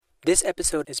This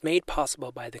episode is made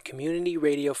possible by the Community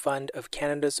Radio Fund of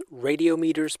Canada's Radio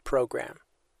Meters program.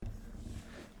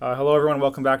 Hello everyone,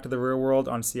 welcome back to The Real World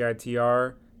on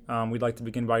CITR. We'd like to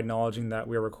begin by acknowledging that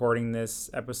we are recording this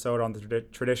episode on the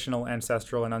traditional,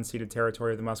 ancestral, and unceded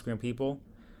territory of the Musqueam people.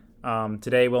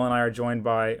 Today, Will and I are joined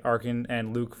by Arkin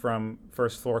and Luke from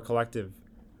First Floor Collective.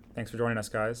 Thanks for joining us,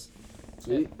 guys.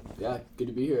 Sweet. Yeah, good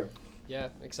to be here. Yeah,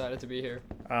 excited to be here.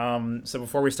 So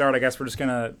before we start, I guess we're just going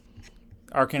to...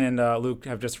 Arkin and Luke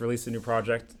have just released a new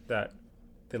project that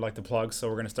they'd like to plug, so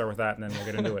we're going to start with that, and then we'll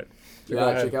get into it. So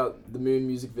check out the Moon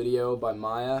music video by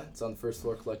Maya. It's on the First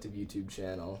Floor Collective YouTube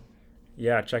channel.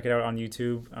 Yeah, check it out on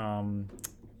YouTube. You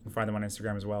can find them on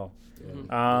Instagram as well.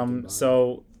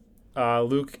 Yeah,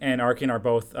 Luke and Arkin are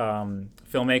both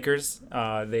filmmakers.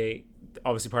 They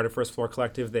obviously part of First Floor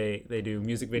Collective. They do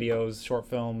music videos, short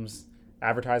films,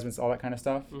 advertisements, all that kind of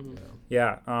stuff. Mm-hmm.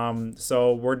 Yeah.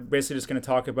 So we're basically just going to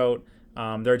talk about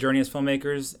their journey as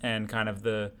filmmakers and kind of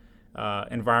the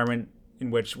environment in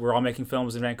which we're all making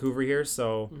films in Vancouver here.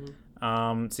 So,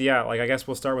 I guess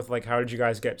we'll start with how did you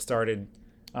guys get started?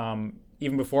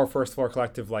 Even before First Floor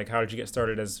Collective, how did you get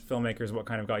started as filmmakers? What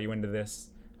kind of got you into this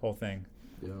whole thing?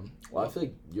 Yeah. Well, I feel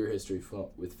like your history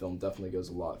with film definitely goes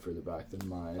a lot further back than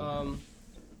mine.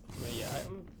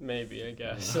 Maybe, I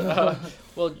guess.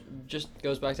 Well, just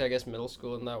goes back to, I guess, middle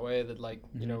school in that way that,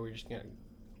 we just,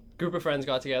 group of friends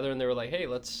got together and they were like, hey,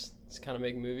 let's kind of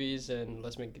make movies and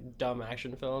let's make dumb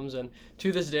action films. And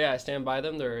to this day, I stand by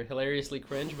them. They're hilariously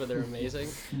cringe, but they're amazing.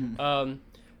 But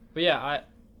yeah,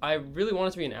 I really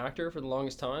wanted to be an actor for the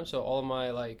longest time. So all of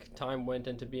my, time went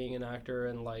into being an actor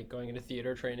and, going into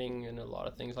theater training and a lot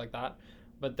of things like that.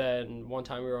 But then one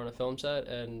time we were on a film set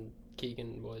and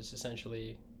Keegan was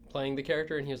essentially playing the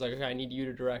character and he was like, okay, I need you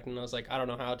to direct. And I was like, I don't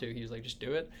know how to. He was like, just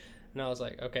do it. And I was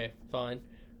like, okay, fine.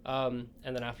 And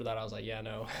then after that I was like, yeah,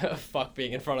 no, fuck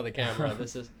being in front of the camera.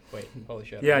 This is, wait, holy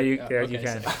shit. Yeah, you okay,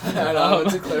 can. I know,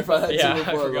 to clarify that yeah, too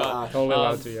before I forgot. Totally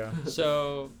allowed to, yeah.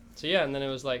 So yeah, and then it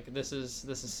was like, this is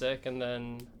sick. And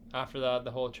then after that, the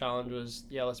whole challenge was,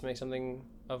 yeah, let's make something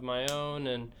of my own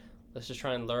and let's just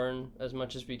try and learn as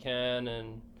much as we can.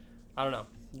 And I don't know,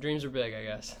 dreams are big, I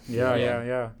guess.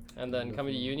 Yeah. And then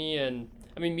coming to uni, and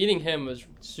I mean, meeting him was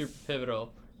super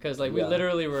pivotal because we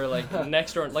literally were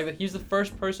next door. He's the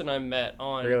first person I met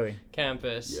on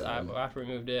campus after we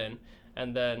moved in.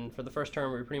 And then for the first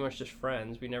term, we were pretty much just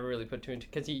friends. We never really put two and two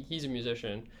because he's a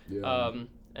musician. Yeah.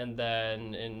 And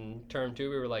then in term 2,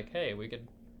 we were like, hey, we could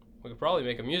probably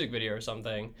make a music video or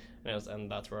something. And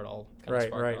that's where it all kind of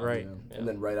sparked on. Right. Yeah. And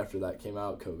then right after that came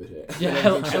out, COVID hit. Yeah,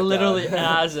 literally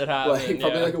as it happened.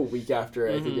 Probably a week after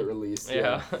I think it released.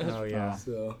 Yeah. Oh, yeah.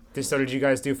 So did you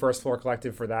guys do First Floor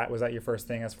Collective for that? Was that your first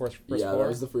thing as First Floor? Yeah, that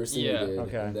was the first thing we did.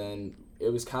 Okay. And then it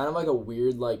was kind of a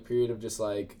weird period of just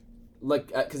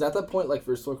because at that point,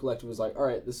 First Floor Collective was all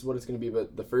right, this is what it's going to be,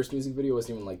 but the first music video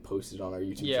wasn't even, posted on our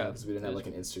YouTube channel because we didn't have,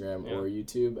 an Instagram or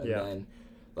YouTube, and then,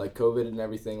 COVID and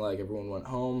everything, everyone went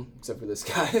home, except for this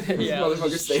guy. Yeah,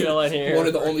 motherfucker stayed one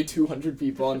of the only 200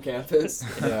 people on campus.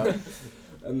 Yeah.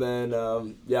 And then,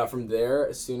 from there,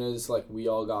 as soon as, we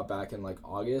all got back in,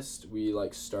 August, we,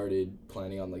 started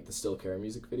planning on, the Still Care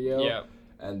music video. Yeah.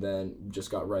 And then just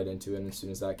got right into it. And as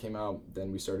soon as that came out,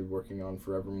 then we started working on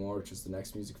Forevermore, which is the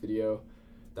next music video.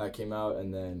 That came out,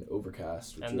 and then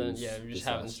Overcast, which we just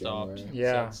haven't stopped. January.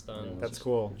 Yeah, it's done. That's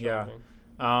cool. Yeah.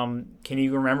 Can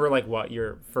you remember what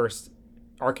your first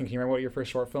Arkin? Can you remember what your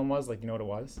first short film was? You know what it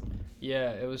was?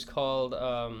 Yeah, it was called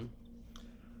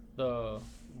The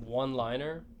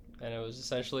One-Liner, and it was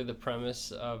essentially the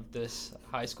premise of this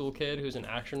high school kid who's an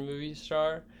action movie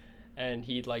star. And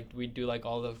we'd do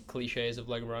all the cliches of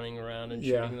running around and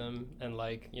shooting them and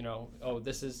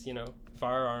this is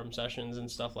firearm sessions and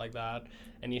stuff like that,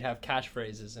 and he'd have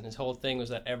catchphrases, and his whole thing was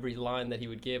that every line that he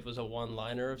would give was a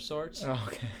one-liner of sorts. Oh,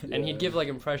 okay. And he'd give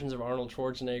impressions of Arnold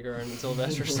Schwarzenegger and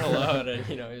Sylvester Stallone, and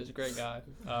he was a great guy.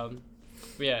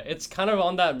 But yeah, it's kind of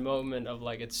on that moment of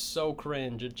it's so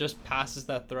cringe. It just passes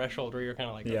that threshold where you're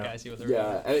kind of okay, I see what they're doing.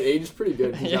 Yeah, and it ages pretty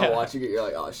good because now watching it, you're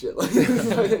like, oh shit,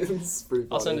 it's pretty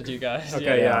funny. I'll send it to you guys.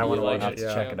 Okay, I want to watch it.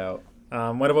 Check it out.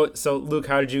 What about, so Luke,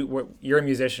 how did you're a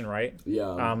musician, right?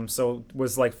 Yeah. So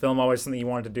was film always something you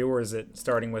wanted to do, or is it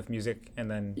starting with music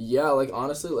and then? Yeah,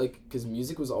 honestly, because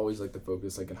music was always the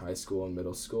focus in high school and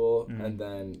middle school, and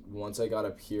then once I got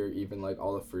up here, even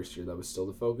all the first year, that was still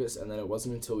the focus, and then it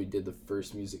wasn't until we did the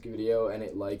first music video, and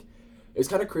it was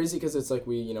kind of crazy because it's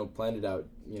we planned it out,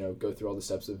 go through all the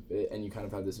steps of it, and you kind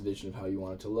of have this vision of how you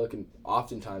want it to look, and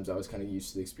oftentimes I was kind of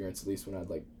used to the experience, at least when I'd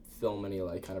film any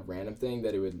kind of random thing,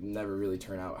 that it would never really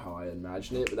turn out how I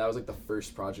imagined it. But that was the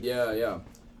first project. Yeah.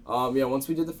 Once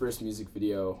we did the first music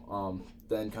video,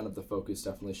 then kind of the focus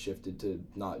definitely shifted to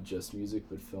not just music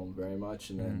but film very much,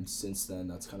 and then since then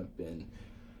that's kind of been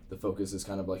the focus, is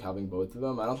kind of like having both of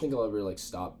them. I don't think I'll ever like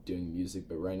stop doing music,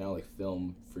 but right now like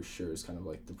film for sure is kind of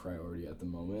like the priority at the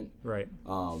moment. Right.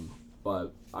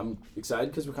 But I'm excited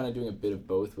because we're kind of doing a bit of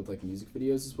both with like music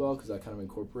videos as well, because that kind of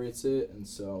incorporates it, and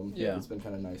so it's been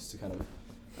kind of nice to kind of,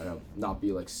 I don't know, not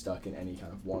be like stuck in any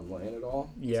kind of one lane at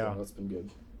all. Yeah, so that's been good.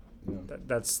 Yeah.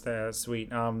 That's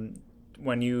sweet.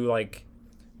 When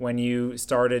you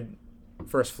started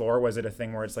First Floor, was it a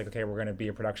thing where it's like, okay, we're going to be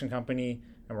a production company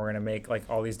and we're going to make like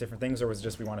all these different things, or was it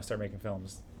just we want to start making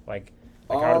films? Like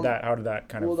how did that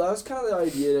kind of? Well, that was kind of the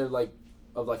idea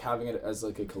of having it as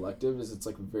like a collective, is it's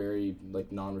like very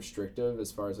like non-restrictive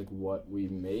as far as like what we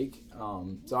make.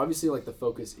 So obviously like the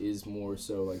focus is more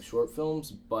so like short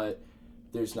films, but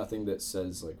there's nothing that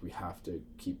says like we have to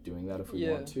keep doing that if we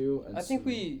want to. And I think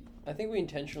we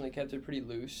intentionally kept it pretty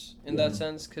loose in that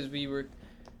sense, because we were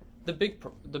the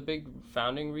big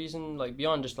founding reason, like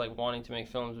beyond just like wanting to make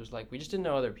films, was like we just didn't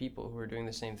know other people who were doing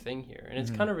the same thing here, and it's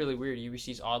kind of really weird.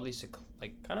 UBC's oddly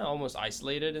like kind of almost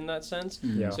isolated in that sense.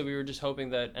 So we were just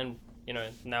hoping that, and you know,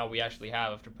 now we actually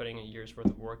have, after putting a year's worth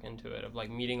of work into it, of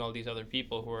like meeting all these other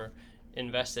people who are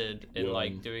invested in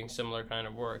like doing similar kind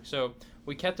of work. So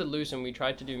we kept it loose, and we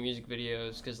tried to do music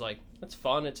videos because like it's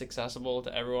fun, it's accessible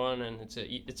to everyone, and it's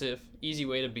a easy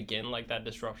way to begin like that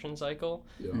disruption cycle.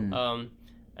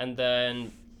 And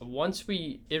then once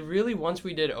we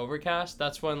did Overcast,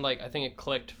 that's when like I think it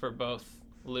clicked for both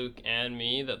Luke and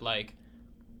me that like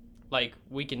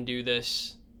we can do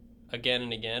this again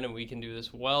and again, and we can do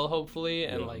this well, hopefully.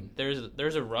 And like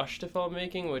there's a rush to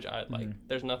filmmaking, which I like.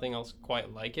 There's nothing else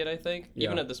quite like it, I think,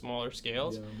 even at the smaller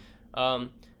scales.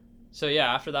 So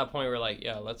yeah, after that point we're like,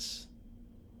 let's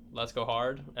go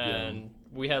hard. And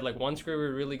we had like one script we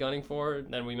were really gunning for,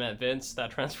 then we met Vince,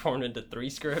 that transformed into 3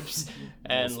 scripts,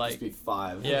 and like be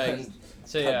 5.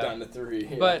 So cut down to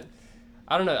 3. But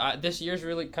I don't know, this year's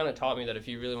really kind of taught me that if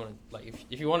you really want to, like,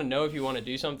 if you want to know if you want to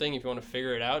do something, if you want to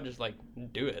figure it out, just like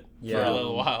do it for a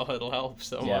little while. It'll help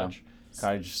so much.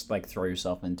 Kind of just like throw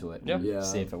yourself into it and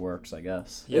see if it works, I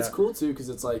guess. It's cool too, because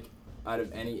it's like, out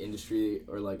of any industry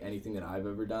or like anything that I've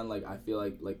ever done, like I feel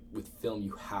like with film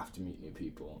you have to meet new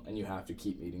people, and you have to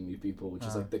keep meeting new people, which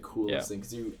is like the coolest thing,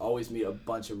 because you always meet a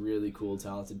bunch of really cool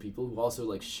talented people who also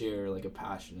like share like a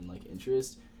passion and like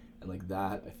interest, and like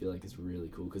that I feel like is really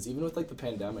cool, because even with like the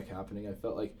pandemic happening, I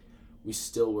felt like we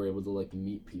still were able to like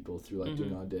meet people through like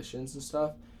doing auditions and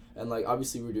stuff, and like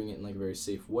obviously we're doing it in like a very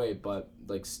safe way, but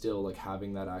like still like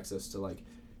having that access to like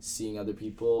seeing other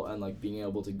people and like being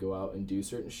able to go out and do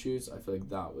certain shoots, I feel like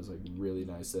that was like really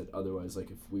nice, that otherwise like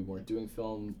if we weren't doing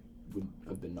film would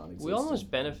have been non-existent. We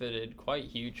almost benefited quite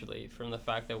hugely from the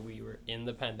fact that we were in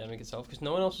the pandemic itself, because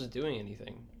no one else was doing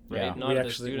anything, right? Not at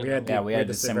the student level. We had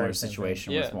a similar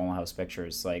situation with Walnut House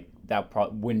Pictures. Like that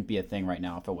wouldn't be a thing right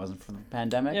now if it wasn't for the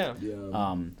pandemic.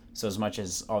 So as much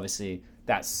as obviously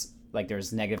that's like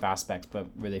there's negative aspects, but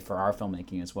really for our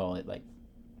filmmaking as well, it like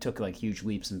took like huge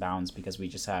leaps and bounds because we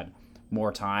just had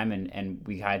more time and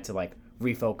we had to like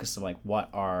refocus to like what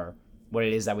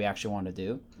it is that we actually want to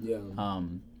do.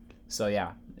 So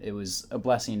yeah, it was a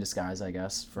blessing in disguise, I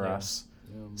guess, for us.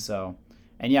 So,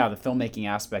 and the filmmaking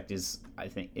aspect is, I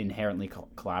think, inherently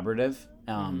collaborative,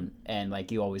 and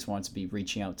like you always want to be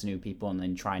reaching out to new people and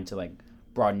then trying to like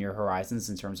broaden your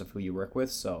horizons in terms of who you work with.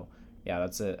 So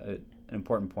that's an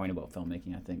important point about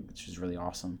filmmaking, I think, which is really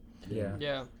awesome.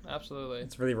 Yeah, absolutely.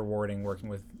 It's really rewarding working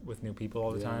with new people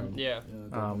all the time.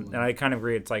 And I kind of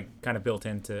agree. It's like kind of built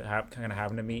into kind of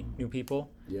having to meet new people.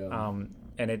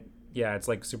 And it's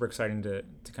like super exciting to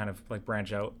kind of like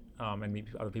branch out and meet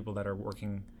other people that are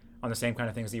working on the same kind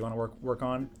of things that you want to work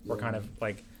on, or kind of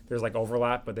like there's like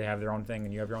overlap, but they have their own thing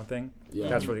and you have your own thing.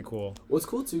 That's really cool. Well, it's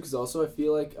cool too, because also I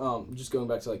feel like just going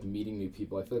back to like meeting new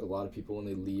people, I feel like a lot of people when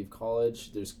they leave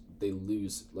college, they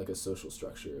lose like a social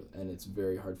structure, and it's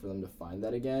very hard for them to find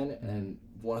that again. And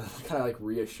one of the kind of like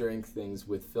reassuring things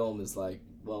with film is like,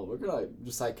 well, we're gonna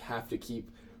just like have to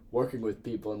keep working with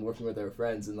people and working with our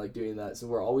friends and like doing that, so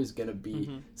we're always gonna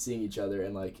be seeing each other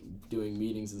and like doing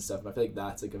meetings and stuff. And I feel like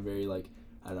that's like a very like,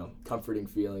 I don't know, comforting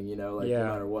feeling, you know, like no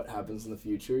matter what happens in the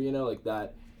future, you know, like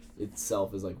that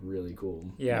itself is like really cool.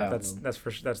 That's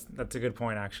a good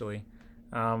point, actually.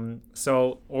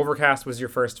 So Overcast was your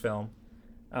first film.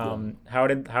 How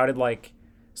did like,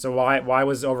 so why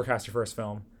was Overcast your first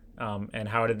film, and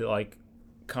how did it like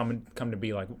come to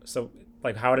be, like, so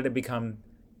like how did it become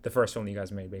the first film you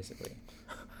guys made, basically?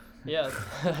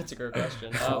 That's a great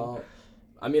question.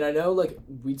 I mean, I know, like,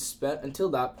 we'd spent, until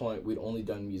that point, we'd only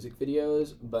done music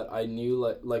videos, but I knew,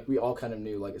 like we all kind of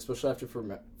knew, like, especially after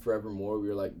Forevermore, we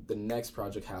were like, the next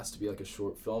project has to be, like, a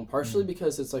short film, partially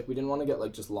because it's, like, we didn't want to get,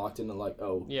 like, just locked into, like,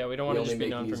 yeah, we don't want to just be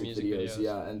known for music videos.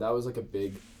 Yeah, and that was, like, a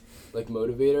big, like,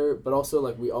 motivator, but also,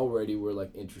 like, we already were, like,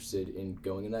 interested in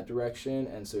going in that direction,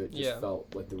 and so it just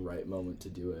felt like the right moment to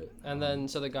do it. And then,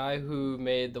 so the guy who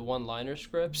made the one-liner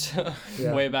scripts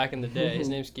way back in the day, his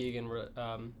name's Keegan,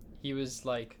 he was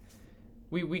like,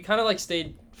 we kind of like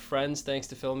stayed friends thanks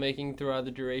to filmmaking throughout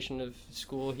the duration of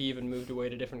school. He even moved away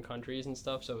to different countries and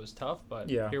stuff, so it was tough, but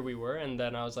here we were. And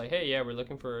then I was like, hey, yeah, we're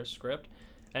looking for a script.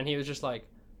 And he was just like,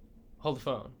 hold the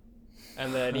phone.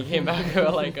 And then he came back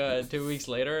like 2 weeks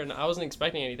later, and I wasn't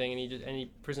expecting anything, and he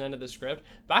presented the script.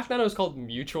 Back then it was called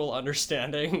Mutual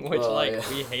Understanding, which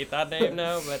we hate that name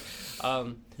now, but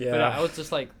I was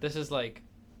just like, this is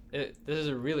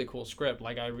a really cool script.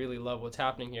 Like, I really love what's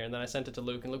happening here. And then I sent it to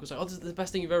Luke, and Luke was like, oh, this is the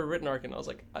best thing you've ever written, Arkin. I was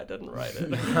like, I didn't write it.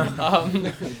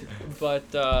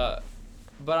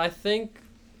 But I think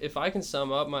if I can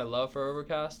sum up my love for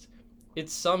Overcast, it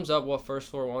sums up what First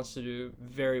Floor wants to do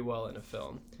very well in a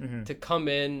film. Mm-hmm. To come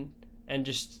in and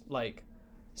just, like,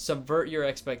 subvert your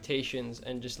expectations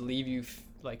and just leave you,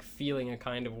 feeling a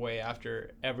kind of way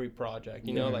after every project.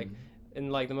 You know, like, in,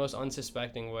 like, the most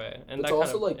unsuspecting way. And it's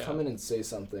also, come in and say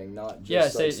something, not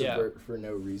just, subvert for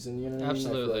no reason, you know what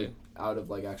Absolutely. I mean? I feel like out of,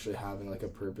 like, actually having, like, a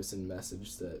purpose and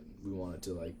message that we wanted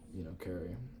to, like, you know,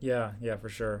 carry. Yeah, for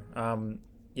sure.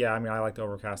 Yeah, I mean, I like the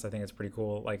Overcast. I think it's pretty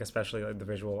cool, like, especially, like, the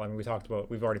visual. I mean, we've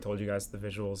already told you guys the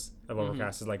visuals of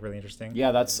Overcast is, like, really interesting.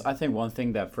 Yeah, that's, I think, one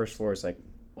thing that First Floor is, like,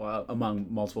 well, among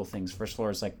multiple things, First Floor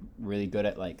is, like, really good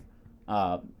at, like,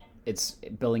 it's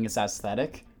building its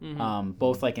aesthetic,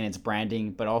 both, like, in its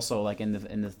branding, but also, like, in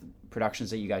the productions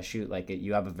that you guys shoot, like,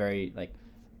 you have a very, like,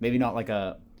 maybe not like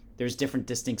there's different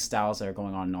distinct styles that are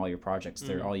going on in all your projects.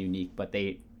 They're all unique, but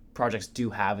projects do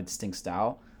have a distinct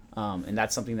style. And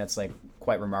that's something that's, like,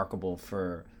 quite remarkable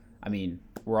for, I mean,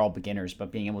 we're all beginners,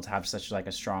 but being able to have such, like,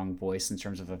 a strong voice in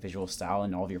terms of a visual style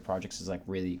in all of your projects is, like,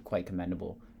 really quite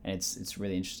commendable. And it's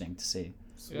really interesting to see.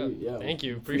 Sweet, yeah. Thank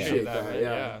you. Appreciate that, man.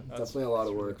 Yeah, definitely a lot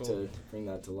of work to bring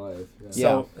that to life.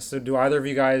 So do either of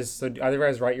you guys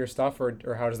write your stuff,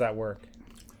 or how does that work?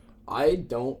 I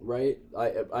don't write.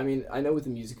 I mean, I know with the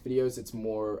music videos it's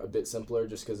a bit simpler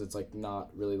just because it's, like, not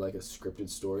really, like, a scripted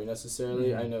story necessarily.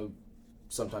 Mm-hmm. I know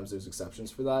sometimes there's exceptions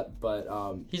for that, but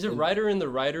he's a writer in the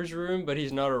writer's room, but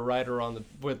he's not a writer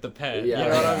with the pen. You know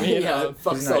what I mean?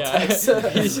 Fuck text.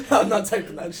 I'm not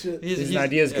typing that shit. He's an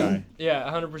ideas guy. Yeah,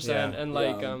 100%. And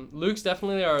like Luke's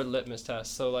definitely our litmus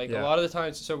test. So, like, a lot of the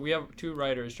times, so we have two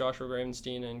writers, Joshua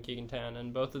Gravenstein and Keegan Tan,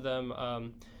 and both of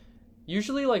them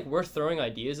usually, like, we're throwing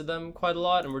ideas at them quite a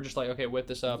lot, and we're just like, okay, whip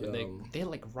this up, and they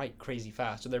like write crazy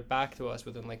fast, so they're back to us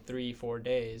within, like, 3-4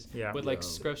 days with like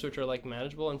scripts which are, like,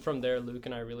 manageable, and from there Luke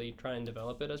and I really try and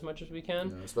develop it as much as we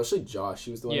can. Especially Josh,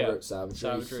 he was the one who wrote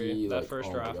Savagery. That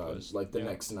first draft was like the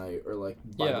next night or, like,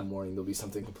 by the morning there'll be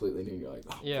something completely new. You're like,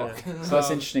 fuck. So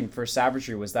that's interesting. For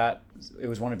Savagery, it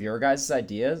was one of your guys'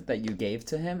 ideas that you gave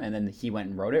to him, and then he went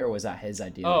and wrote it, or was that his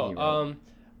idea that he wrote?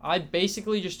 I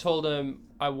basically just told him,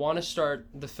 I want to start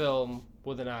the film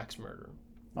with an axe murder.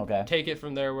 Okay. Take it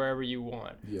from there wherever you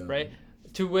want. Yeah. Right?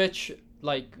 To which,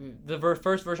 like, the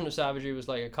first version of Savagery was,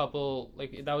 like, a couple,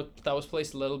 like, that was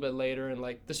placed a little bit later, and,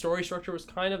 like, the story structure was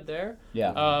kind of there.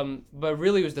 Yeah. But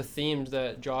really it was the themes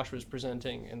that Josh was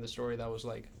presenting in the story that was,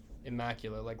 like,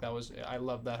 immaculate. Like, I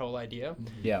loved that whole idea.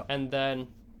 Yeah. And then,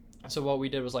 so what we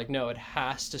did was, like, no, it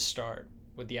has to start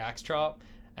with the axe chop.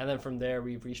 And then from there,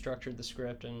 we restructured the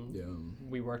script, and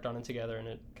we worked on it together, and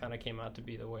it kind of came out to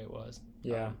be the way it was.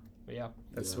 Yeah. But yeah.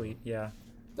 That's sweet, yeah.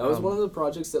 That was one of the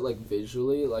projects that, like,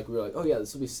 visually, like, we were like, oh, yeah,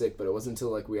 this will be sick, but it wasn't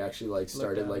until, like, we actually, like,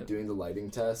 started, like, doing the lighting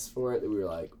tests for it that we were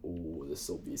like, oh, this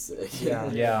will be sick.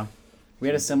 Yeah. We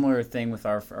had a similar thing with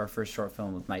our first short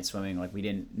film with Night Swimming. Like, we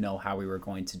didn't know how we were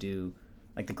going to do,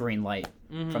 like, the green light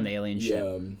from the alien ship.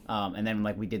 And then,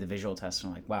 like, we did the visual test, and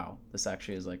I'm like, wow, this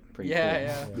actually is, like, pretty cool.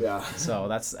 Yeah. So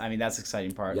that's the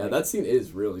exciting part. Yeah, like, that scene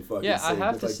is really fucking sick. I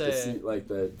have to like, say,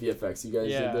 the VFX you guys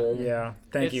did there. Yeah,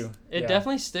 thank you. It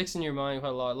definitely sticks in your mind quite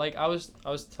a lot. Like, I was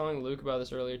telling Luke about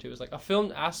this earlier too. It's like a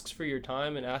film asks for your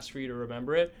time and asks for you to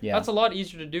remember it. Yeah. That's a lot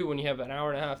easier to do when you have an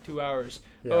hour and a half, 2 hours.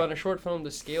 Yeah. But on a short film,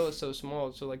 the scale is so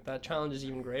small, so, like, that challenge is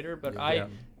even greater. But I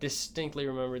distinctly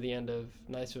remember the end of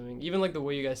Night Swimming, even, like, the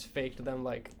way you guys faked them,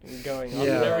 like, going up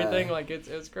and everything. Like,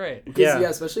 it's great. Because,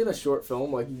 especially in a short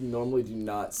film, like, you normally do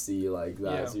not see, like,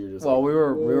 that. Yeah. So you're just we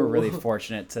were really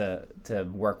fortunate to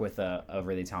work with a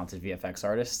really talented VFX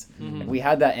artist. Mm-hmm. Like, we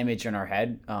had that image in our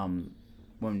head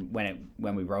when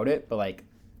we wrote it, but, like,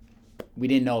 we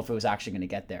didn't know if it was actually going to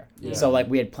get there. Yeah. So like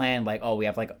we had planned like, oh, we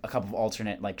have like a couple of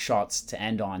alternate like shots to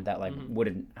end on that like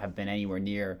wouldn't have been anywhere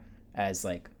near as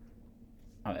like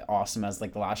awesome as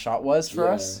like the last shot was for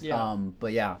us. Yeah.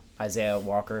 But yeah, Isaiah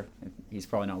Walker, he's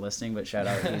probably not listening, but shout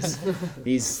out.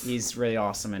 He's really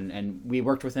awesome, and we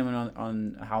worked with him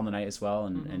on Howl in the Night as well.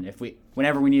 And if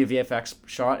whenever we need a VFX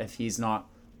shot, if he's not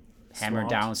hammered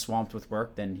down, swamped with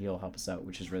work, then he'll help us out,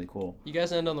 which is really cool. You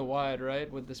guys end on the wide,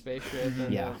 right, with the spaceship?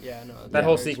 And that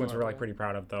whole sequence we're like pretty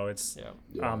proud of, though. It's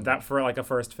that for like a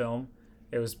first film,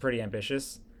 it was pretty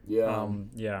ambitious.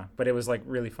 But it was like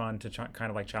really fun to kind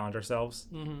of like challenge ourselves.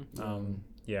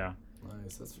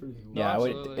 Nice, that's pretty cool. Yeah,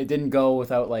 it didn't go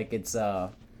without like it's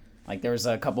like there was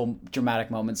a couple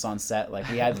dramatic moments on set. Like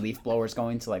we had leaf blowers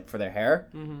going to like for their hair.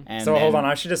 And so hold on,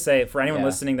 I should just say for anyone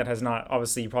listening that has not,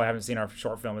 obviously you probably haven't seen our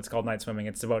short film. It's called Night Swimming.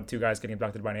 It's about two guys getting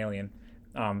abducted by an alien.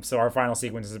 So our final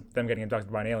sequence is them getting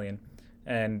abducted by an alien.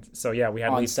 And so we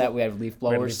had on set we had leaf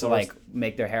blowers to like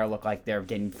make their hair look like they're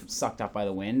getting sucked up by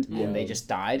the wind, and they just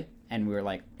died. And we were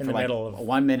like, in the middle of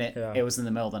 1 minute, it was in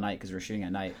the middle of the night because we were shooting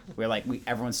at night. We were like,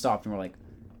 everyone stopped and we're like,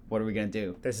 what are we gonna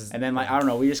do? And then like I don't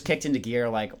know, we just kicked into gear.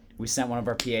 Like we sent one of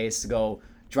our PAs to go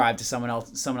drive to someone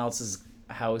else's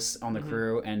house on the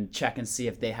crew and check and see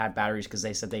if they had batteries because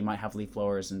they said they might have leaf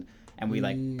blowers, and we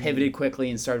like pivoted quickly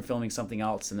and started filming something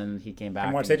else, and then he came back.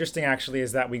 And what's interesting actually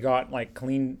is that we got like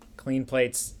clean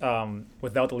plates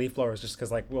without the leaf blowers, just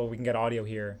because like, well, we can get audio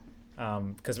here,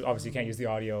 because obviously you can't use the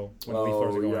audio when the leaf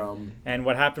blowers are going. And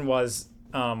what happened was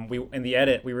we in the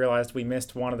edit we realized we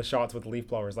missed one of the shots with the leaf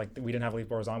blowers. Like we didn't have leaf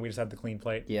blowers on, we just had the clean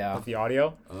plate with the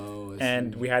audio.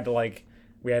 And we had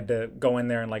to go in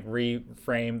there and like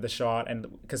reframe the shot, and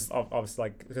because obviously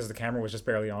like because the camera was just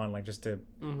barely on, like just to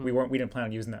we didn't plan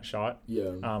on using that shot. We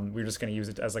were just going to use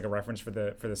it as like a reference for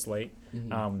the slate.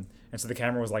 And so the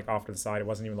camera was like off to the side, it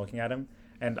wasn't even looking at him.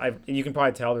 And you can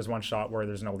probably tell there's one shot where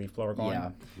there's no leaf blower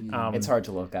going. It's hard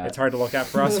to look at. It's hard to look at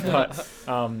for us, but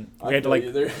we had to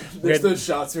like there's those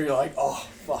shots where you're like, oh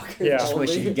fuck. Just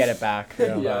wish you could get it back.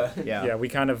 We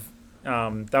kind of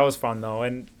that was fun though.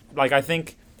 And like I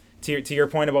think to your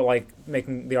point about like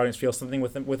making the audience feel something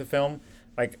with a film,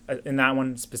 like in that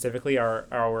one specifically, our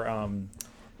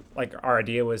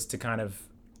idea was to kind of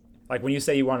like when you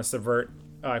say you want to subvert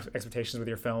expectations with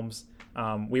your films,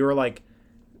 we were like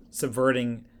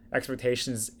subverting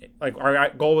expectations. Like our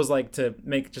goal was like to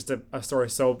make just a story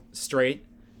so straight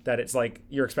that it's like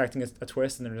you're expecting a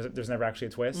twist and there's never actually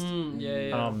a twist.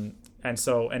 And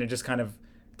it just kind of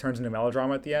turns into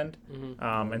melodrama at the end.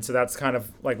 And so that's kind of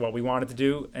like what we wanted to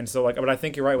do. And so like, but I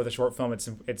think you're right with a short film.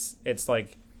 It's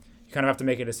like you kind of have to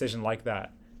make a decision like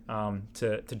that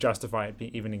to justify it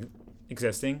even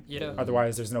existing.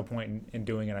 Otherwise there's no point in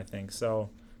doing it, I think. So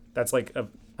that's like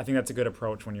I think that's a good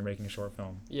approach when you're making a short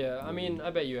film. I mean,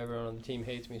 I bet you everyone on the team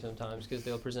hates me sometimes because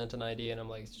they'll present an idea and I'm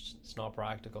like, it's not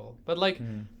practical. But like,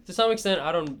 to some extent,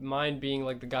 I don't mind being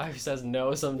like the guy who says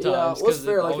no sometimes. Yeah, well, it's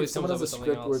fair. Like if someone has a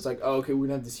script where it's like, oh, okay, we're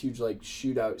gonna have this huge like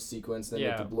shootout sequence, then we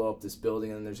have to blow up this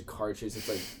building, and then there's a car chase. It's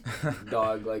like,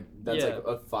 dog, like that's like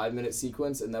a 5-minute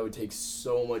sequence, and that would take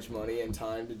so much money and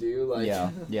time to do. Like,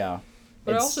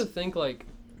 But I also think like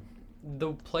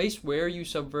the place where you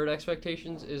subvert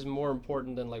expectations is more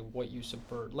important than like what you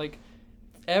subvert. Like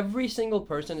every single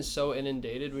person is so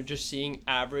inundated with just seeing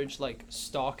average like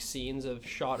stock scenes of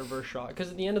shot over shot, because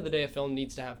at the end of the day a film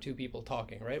needs to have two people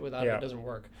talking, right? Without it doesn't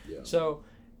work. So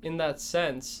in that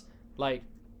sense, like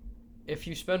if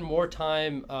you spend more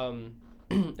time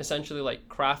essentially like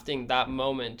crafting that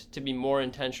moment to be more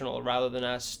intentional rather than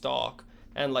as stock,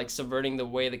 and like subverting the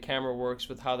way the camera works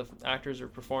with how the actors are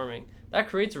performing, that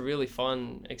creates a really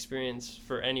fun experience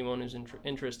for anyone who's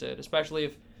interested, especially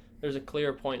if there's a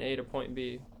clear point A to point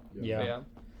B. No,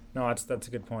 that's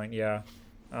a good point.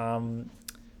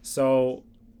 So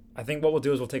I think what we'll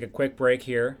do is we'll take a quick break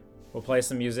here. We'll play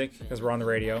some music because we're on the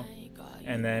radio,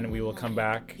 and then we will come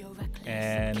back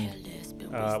and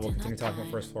we'll continue talking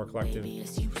about First Floor Collective. You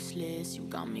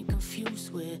got me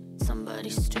confused with somebody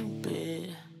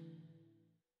stupid.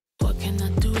 What can I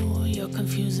do? You're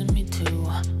confusing me too.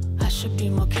 I should be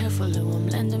more careful who I'm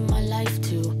lending my life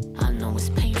to. I know it's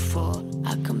painful,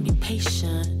 I can be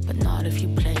patient, but not if you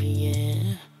play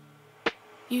it.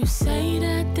 You say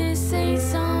that this ain't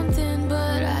something,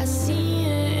 but I see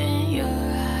it in your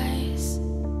eyes.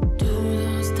 Do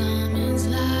those diamonds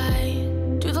lie?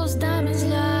 Do those diamonds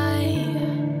lie?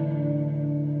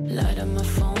 Light up my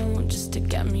phone just to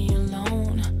get me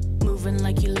alone. Moving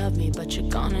like you love me, but you're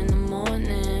gone in the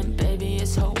morning. Baby,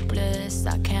 it's hopeless,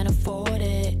 I can't afford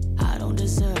it. I don't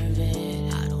deserve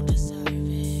it, I don't deserve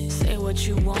it. Say what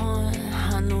you want,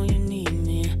 I know you need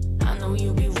me. I know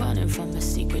you'll be running from a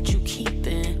secret secret you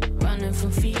keeping. Running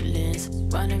from feelings,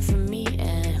 running from me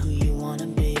and who you wanna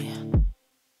be.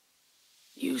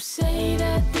 You say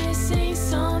that this ain't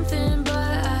something, but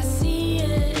I see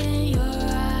it in your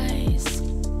eyes.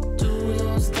 Do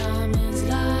those diamonds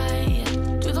lie?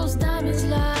 Do those diamonds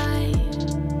lie?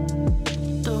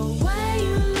 The way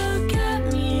you look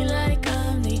at me like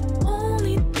I'm the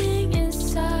only thing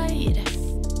inside.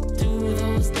 Do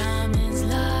those diamonds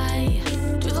lie?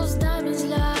 Do those diamonds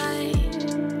lie?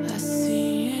 I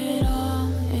see it all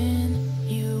in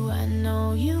you. I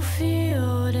know you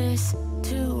feel this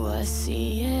too. I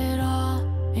see it all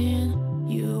in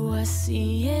you. I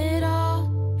see it all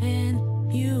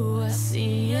in you. I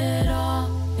see it all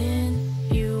in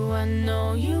you. I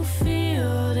know you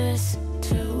feel this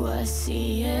too. I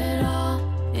see it all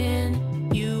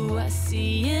in you. I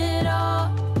see it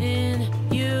all in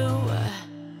you.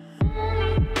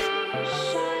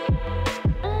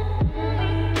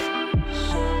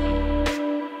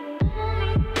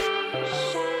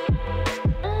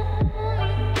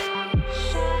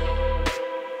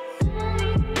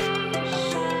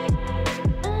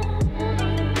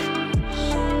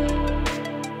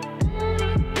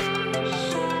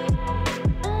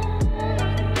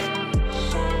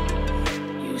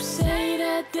 You say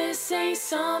that this ain't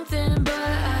something, but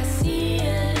I see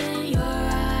it in your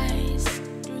eyes.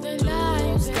 Do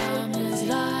those diamonds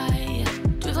lie?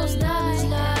 Do those diamonds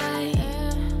lie?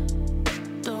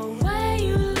 The way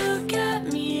you look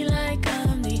at me like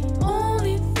I'm the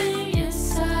only thing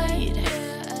inside.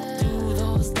 Do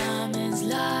those diamonds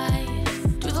lie?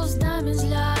 Do those diamonds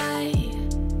lie?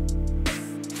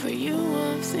 For you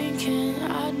I'm thinking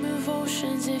I'd move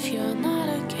oceans if you're not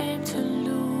a game to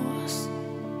lose.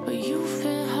 But you've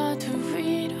been hard to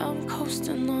read, I'm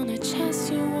coasting on a chance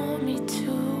you want me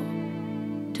to.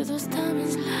 Do those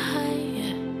diamonds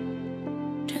lie?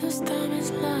 Do those diamonds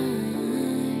lie?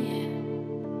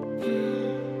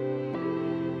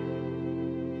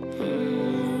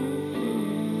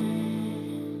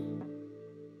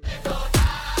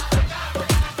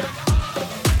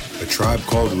 A Tribe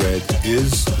Called Red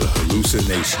is the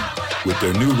hallucination with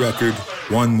their new record,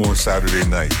 One More Saturday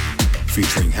Night,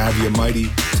 featuring Javier Mighty,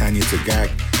 Tanya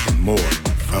Tagak, and more,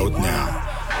 out now.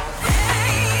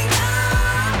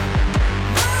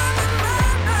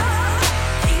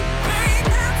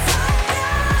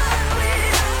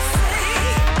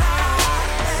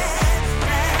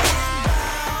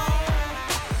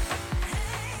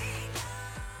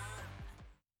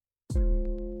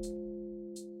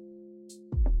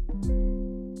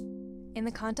 In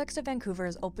the context of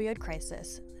Vancouver's opioid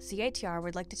crisis, CITR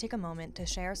would like to take a moment to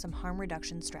share some harm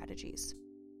reduction strategies.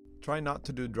 Try not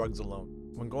to do drugs alone.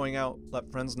 When going out,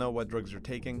 let friends know what drugs you're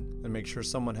taking and make sure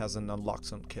someone has an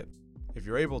naloxone kit. If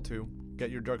you're able to,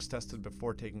 get your drugs tested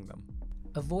before taking them.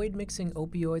 Avoid mixing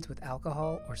opioids with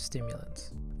alcohol or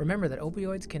stimulants. Remember that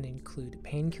opioids can include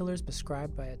painkillers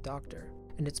prescribed by a doctor,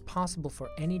 and it's possible for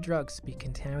any drugs to be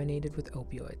contaminated with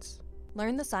opioids.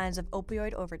 Learn the signs of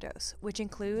opioid overdose, which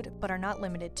include, but are not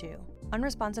limited to,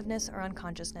 unresponsiveness or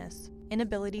unconsciousness,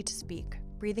 inability to speak,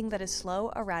 breathing that is slow,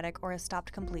 erratic, or has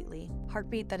stopped completely,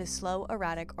 heartbeat that is slow,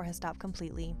 erratic, or has stopped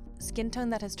completely, skin tone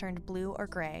that has turned blue or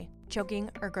gray, choking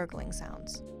or gurgling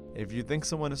sounds. If you think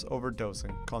someone is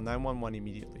overdosing, call 911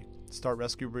 immediately. Start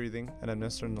rescue breathing and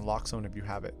administer naloxone if you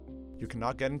have it. You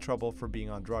cannot get in trouble for being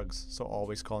on drugs, so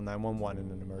always call 911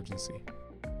 in an emergency.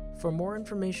 For more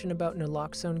information about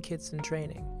naloxone kits and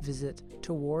training, visit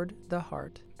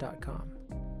towardtheheart.com.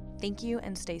 Thank you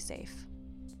and stay safe.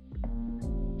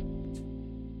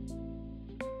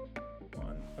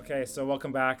 Okay, so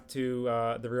welcome back to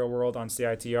The Real World on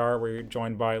CITR. We're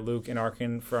joined by Luke and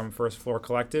Arkin from First Floor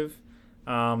Collective.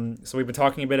 So we've been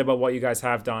talking a bit about what you guys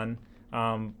have done,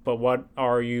 but what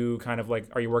are you kind of like,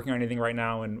 are you working on anything right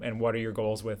now, and what are your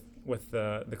goals with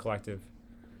the collective?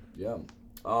 Yeah.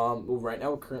 Well, right now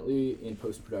we're currently in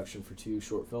post-production for 2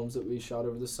 short films that we shot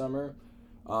over the summer.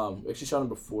 We actually shot them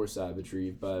before Savagery,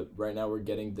 but right now we're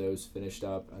getting those finished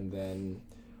up, and then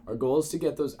our goal is to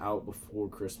get those out before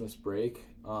Christmas break.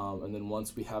 And then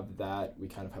once we have that, we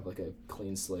kind of have like a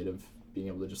clean slate of being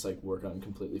able to just like work on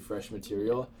completely fresh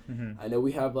material. Mm-hmm. I know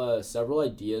we have several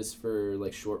ideas for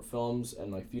like short films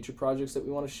and like future projects that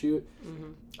we want to shoot.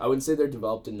 Mm-hmm. I wouldn't say they're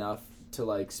developed enough to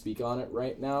like speak on it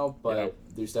right now, but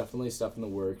there's definitely stuff in the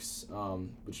works,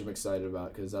 which I'm excited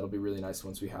about, because that'll be really nice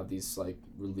once we have these like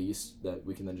released that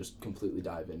we can then just completely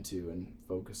dive into and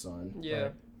focus on. Yeah.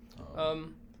 Right?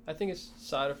 I think it's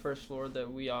side of First Floor that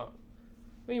we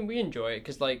enjoy it,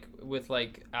 because like with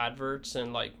like adverts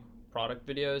and like product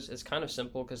videos, it's kind of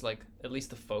simple because like at least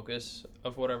the focus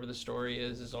of whatever the story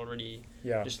is already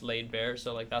just laid bare.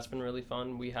 So like that's been really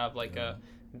fun. We have like a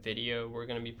video we're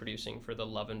going to be producing for the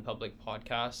Love in Public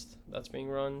podcast that's being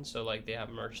run. So like they have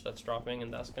merch that's dropping,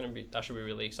 and that should be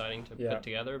really exciting to put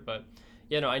together. But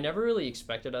I never really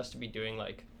expected us to be doing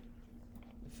like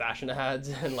fashion ads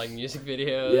and like music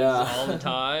videos all the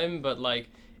time, but like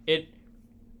it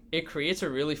creates a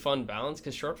really fun balance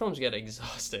because short films get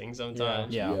exhausting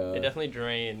sometimes. They definitely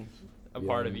drain a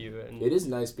part of you, and it is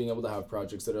nice being able to have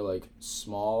projects that are like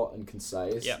small and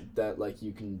concise that like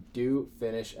you can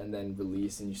finish and then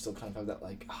release, and you still kind of have that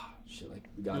like like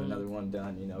we got another one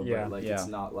done, but like it's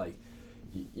not like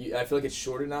I feel like it's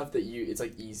short enough that it's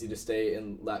like easy to stay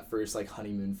in that first like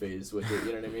honeymoon phase with it,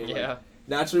 you know what I mean? Like,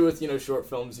 naturally with short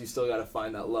films you still got to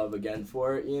find that love again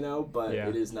for it, but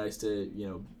it is nice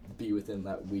to be within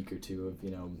that week or two of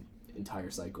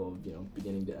entire cycle of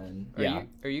beginning to end.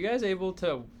 Are you guys able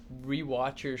to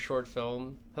rewatch your short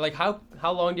film? Like how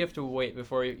long do you have to wait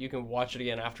before you can watch it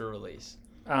again after release?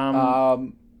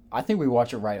 I think we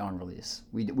watch it right on release.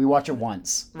 We watch it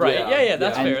once. Right. Yeah,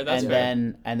 that's fair. That's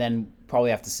fair. And then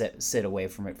probably have to sit away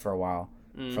from it for a while,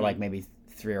 for like maybe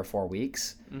 3 or 4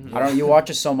 weeks. I don't know. You watch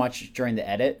it so much during the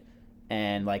edit,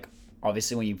 and like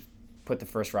obviously when you put the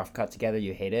first rough cut together,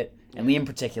 you hate it. And Liam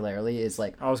particularly is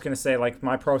like... I was going to say, like,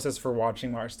 my process for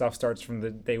watching our stuff starts from the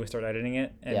day we start editing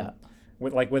it. And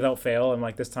without fail, and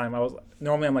like this time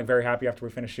I'm like very happy after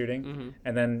we finish shooting.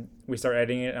 And then we start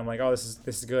editing it, and I'm like, oh, this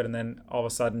is good. And then all of a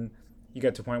sudden you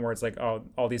get to a point where it's like, oh,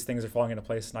 all these things are falling into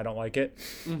place and I don't like it.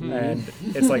 And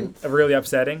it's like really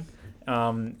upsetting.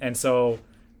 And so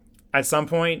at some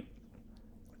point,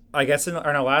 I guess in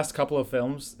our last couple of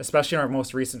films, especially in our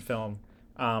most recent film,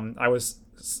 I was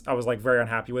like very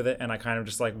unhappy with it, and I kind of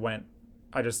just like one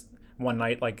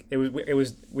night, like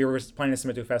we were planning to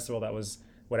submit to a festival that was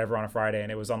whatever on a Friday,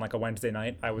 and it was on like a Wednesday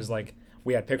night. I was like,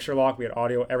 we had picture lock, we had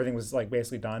audio, everything was like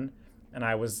basically done, and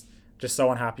I was just so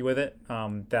unhappy with it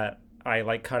that I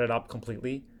like cut it up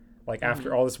completely. Like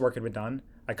after all this work had been done,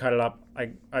 I cut it up.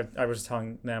 I was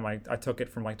telling them I took it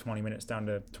from like 20 minutes down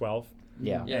to 12.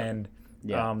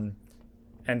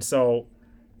 And so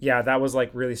that was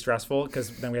like really stressful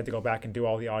because then we had to go back and do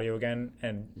all the audio again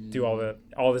and do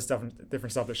all this stuff,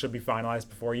 different stuff that should be finalized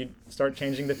before you start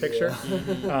changing the picture.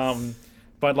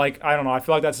 But like I don't know, I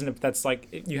feel like that's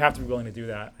like you have to be willing to do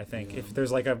that. I think if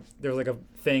there's like a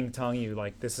thing telling you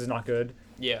like this is not good,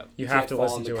 you have to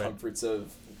listen to it. Comforts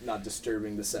of not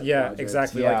disturbing the set. Yeah,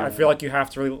 exactly. Like I feel like you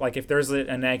have to really, like if there's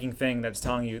a nagging thing that's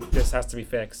telling you this has to be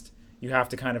fixed, you have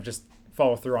to kind of just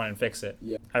follow through on it and fix it.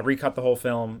 I recut the whole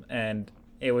film, and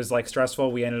it was like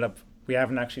stressful. We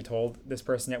haven't actually told this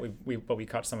person yet. But we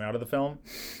cut something out of the film.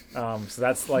 So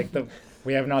that's like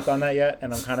we have not done that yet,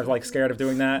 and I'm kind of like scared of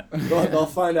doing that. They'll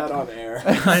find out on air.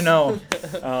 I know.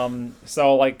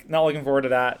 So like not looking forward to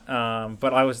that.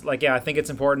 But I was like, I think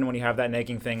it's important when you have that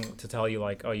nagging thing to tell you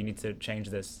like, oh, you need to change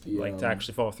this, like to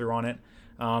actually follow through on it.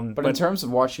 But in terms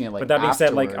of watching it, like, but that being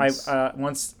said, like I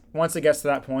once it gets to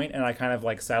that point and I kind of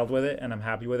like settled with it and I'm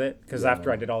happy with it, because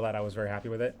after I did all that, I was very happy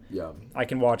with it. I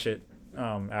can watch it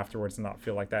afterwards and not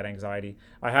feel like that anxiety.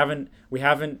 We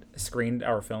haven't screened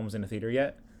our films in a theater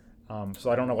yet,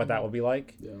 so I don't know what that will be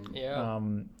like. We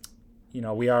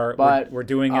are, but we're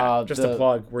doing just a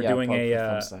plug. We're doing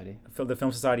the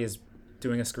Film Society is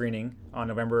doing a screening on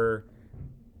November.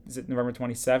 Is it November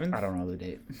 27th? I don't know the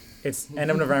date. It's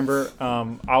end of November.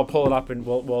 I'll pull it up and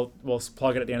we'll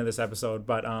plug it at the end of this episode.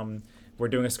 But we're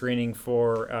doing a screening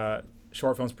for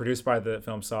short films produced by the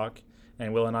Film Soc,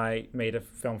 and Will and I made a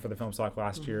film for the Film Soc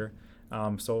last year.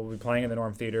 So we'll be playing in the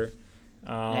Norm Theater.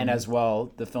 And as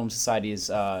well, the Film Society is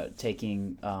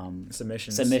taking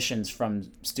submissions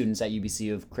from students at UBC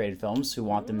who've created films who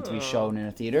want them to be shown in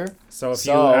a theater. So if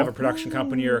you have a production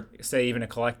company or say even a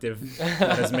collective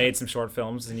that has made some short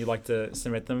films and you'd like to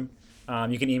submit them,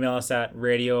 you can email us at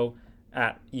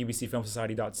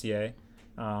radio@ubcfilmsociety.ca.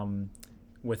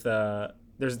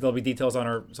 There'll be details on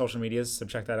our social medias, so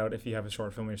check that out if you have a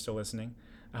short film and you're still listening.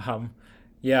 But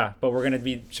we're going to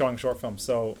be showing short films.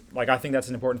 So, like, I think that's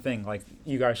an important thing. Like,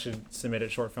 you guys should submit a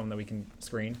short film that we can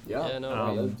screen.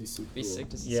 That'd be super be cool. sick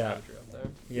to see Savagery up there.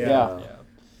 Yeah.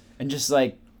 And just,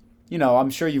 like,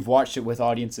 I'm sure you've watched it with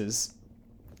audiences,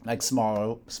 like,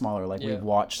 smaller. Like, we've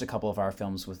watched a couple of our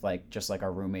films with, like, just, like,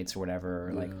 our roommates or whatever,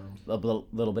 or, like, a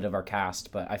little bit of our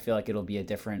cast. But I feel like it'll be a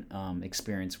different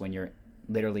experience when you're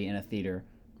literally in a theater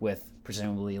with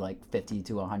presumably, like, 50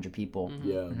 to 100 people.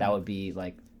 That would be,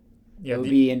 like... it'll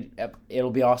be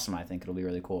awesome. I think it'll be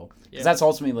really cool because that's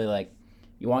ultimately like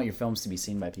you want your films to be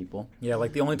seen by people. Yeah,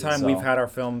 like the only time we've had our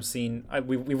film seen,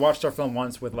 we watched our film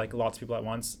once with like lots of people at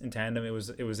once in tandem. It was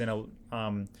in a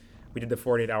we did the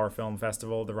 48-hour film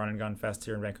festival, the Run and Gun Fest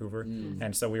here in Vancouver,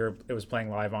 and so it was playing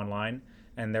live online,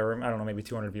 and there were, I don't know, maybe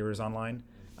 200 viewers online,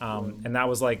 and that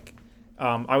was like,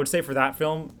 I would say for that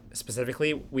film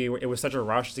specifically, it was such a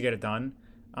rush to get it done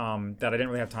that I didn't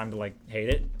really have time to like hate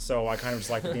it, so I kind of just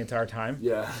liked it the entire time.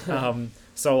 Yeah.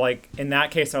 So like in that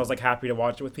case, I was like happy to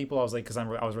watch it with people. I was like, because I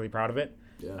was really proud of it.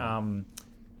 Yeah.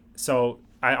 So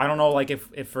I don't know, like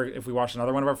if we watched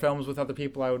another one of our films with other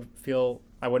people, I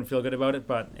wouldn't feel good about it,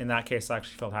 but in that case, I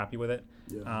actually felt happy with it.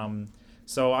 Yeah.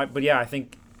 I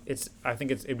think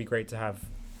it'd be great to have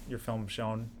your film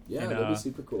shown. Yeah, that'd be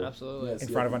super cool. Absolutely. Yeah, in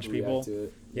front of a bunch of people.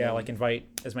 Yeah, like invite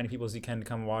as many people as you can to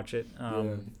come watch it.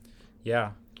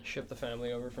 Yeah. Ship the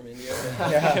family over from India.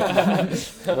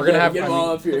 We're gonna have get them all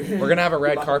up here. We're gonna have a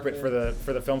red carpet for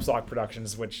the film stock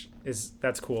productions,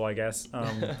 that's cool, I guess.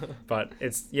 But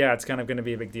it's kind of gonna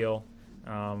be a big deal.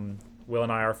 Will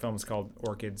and I, our film's called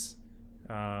Orchids.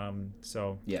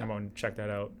 So come on, check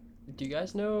that out. Do you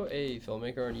guys know a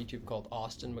filmmaker on YouTube called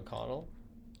Austin McConnell?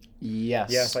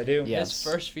 Yes, I do. Yes. His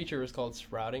first feature was called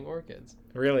Sprouting Orchids.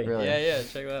 Really? Yeah,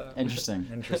 check that out. Interesting.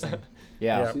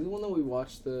 Yeah. Is he the one that we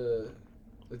watched the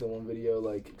one video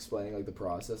like explaining like the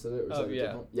process of it? Or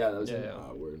that was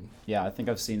word. Yeah, I think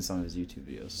I've seen some of his YouTube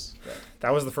videos.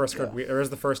 That was the first it was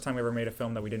the first time we ever made a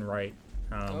film that we didn't write.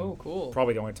 Cool.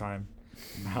 Probably the only time.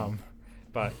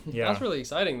 But yeah, that's really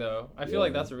exciting though. I feel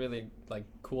like that's a really like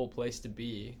cool place to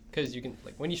be, because you can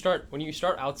like when you start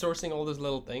outsourcing all those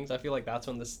little things, I feel like that's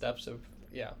when the steps of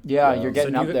you're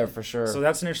getting up there for sure. So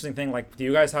that's an interesting thing. Like, do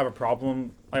you guys have a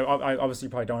problem? I obviously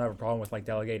probably don't have a problem with like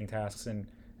delegating tasks and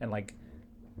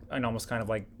almost kind of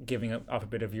like giving up a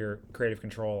bit of your creative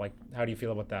control. Like, how do you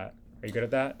feel about that? Are you good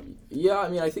at that? Yeah, I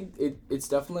mean, I think it's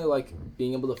definitely like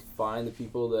being able to find the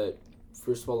people that,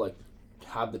 first of all, like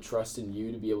have the trust in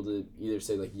you to be able to either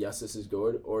say like, yes, this is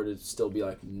good, or to still be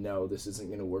like, no, this isn't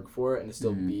going to work for it, and to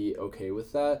still be okay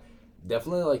with that.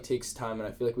 Definitely like takes time, and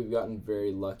I feel like we've gotten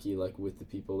very lucky like with the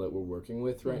people that we're working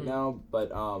with right now.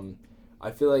 But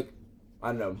I feel like, I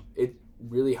don't know, it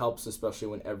really helps, especially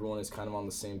when everyone is kind of on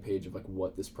the same page of like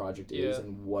what this project is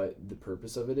and what the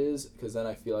purpose of it is, because then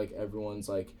I feel like everyone's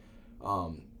like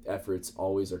efforts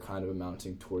always are kind of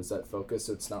amounting towards that focus.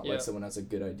 So it's not like someone has a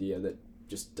good idea that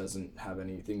just doesn't have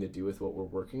anything to do with what we're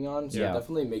working on. So it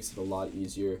definitely makes it a lot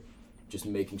easier just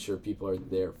making sure people are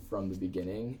there from the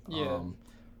beginning.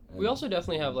 We also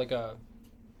definitely have like a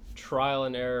trial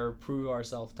and error, prove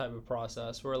ourselves type of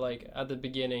process where like at the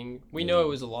beginning we know it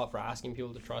was a lot for asking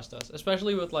people to trust us,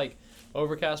 especially with like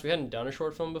Overcast. We hadn't done a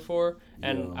short film before,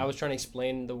 and I was trying to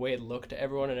explain the way it looked to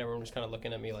everyone, and everyone was kind of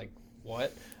looking at me like,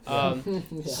 what?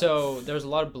 So there's a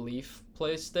lot of belief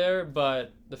placed there,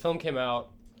 but the film came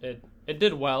out, it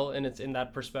did well, and it's in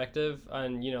that perspective,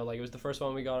 and you know, like it was the first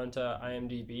one we got into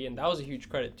IMDb, and that was a huge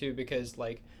credit too, because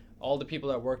like all the people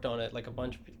that worked on it, like a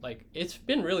bunch of, like it's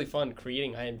been really fun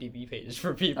creating IMDb pages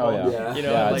for people, you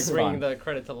know, like bringing the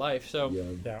credit to life. So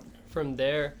from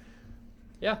there,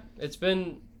 it's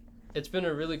been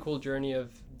a really cool journey of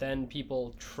then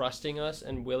people trusting us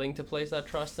and willing to place that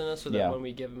trust in us, so that when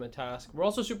we give them a task, we're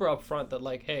also super upfront that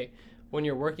like, hey, when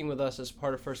you're working with us as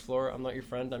part of First Floor, I'm not your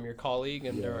friend, I'm your colleague,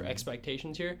 and there are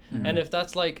expectations here. And if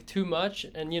that's like too much,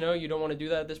 and you know, you don't want to do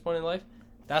that at this point in life,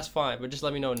 that's fine, but just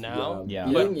let me know now.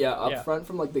 Up front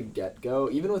from like the get-go,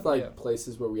 even with like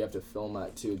places where we have to film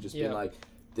at too, just being like,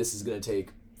 this is going to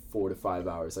take 4 to 5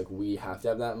 hours. Like, we have to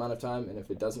have that amount of time, and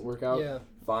if it doesn't work out,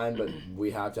 fine, but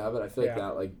we have to have it. I feel like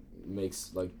that like makes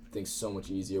like things so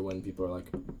much easier when people are like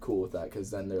cool with that,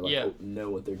 because then they're like know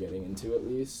what they're getting into at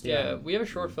least. We have a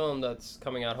short film that's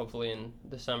coming out hopefully in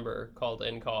December called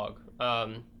Incog,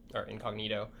 or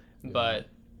Incognito, but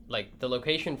like the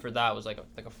location for that was like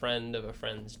a friend of a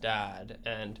friend's dad,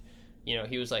 and you know,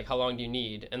 he was like, how long do you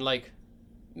need? And like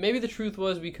maybe the truth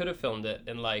was we could have filmed it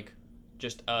in like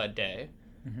just a day,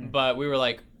 but we were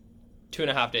like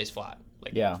 2.5 days flat.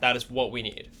 Like, that is what we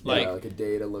need. Like a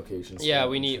day at a location.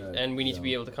 We need to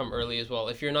be able to come early as well.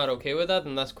 If you're not okay with that,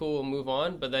 then that's cool, we'll move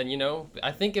on. But then, you know,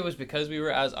 I think it was because we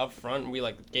were as upfront, and we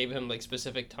like gave him like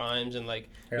specific times, and like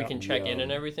we can check in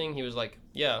and everything. He was like,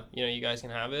 you know, you guys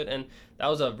can have it. And that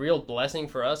was a real blessing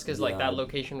for us, because like that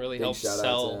location really helped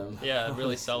sell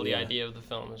the idea of the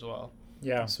film as well.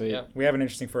 Yeah, sweet. We have an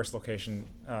interesting first location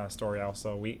story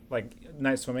also. We like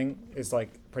Night Swimming is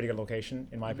like pretty good location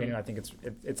in my opinion. I think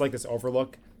it's like this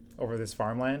overlook over this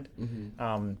farmland,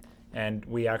 and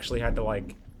we actually had to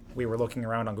like we were looking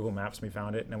around on Google Maps and we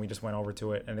found it, and then we just went over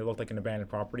to it, and it looked like an abandoned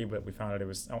property, but we found out it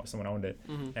was someone owned it,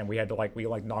 and we had to we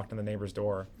knocked on the neighbor's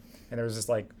door, and there was this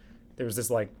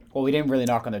well, we didn't really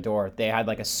knock on the door. They had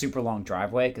like a super long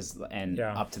driveway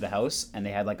up to the house, and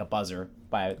they had like a buzzer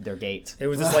by their gate. It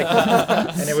was this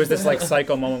and it was this like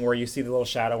psycho moment where you see the little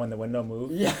shadow in the window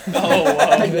move. Yeah. Oh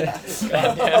wow.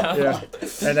 Yeah.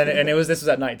 And this was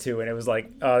at night too, and it was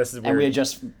like, oh, this is weird. And we had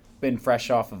just been fresh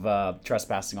off of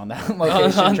trespassing on that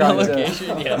location,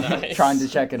 trying to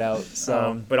check it out.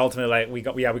 So, but ultimately, we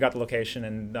got the location,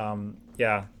 and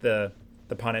the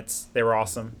punnets, they were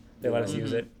awesome. They let us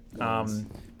use it. Nice.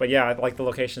 But yeah, like the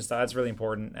location stuff, that's really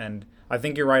important, and I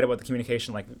think you're right about the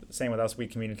communication. Like same with us, we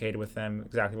communicated with them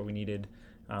exactly what we needed.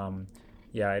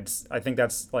 I think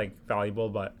that's like valuable,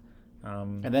 but.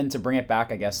 And then to bring it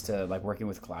back, I guess, to like working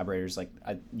with collaborators, like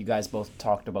you guys both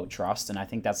talked about trust, and I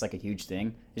think that's like a huge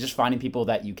thing. It's just finding people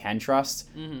that you can trust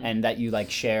and that you like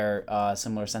share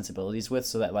similar sensibilities with,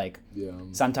 so that like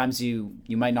sometimes you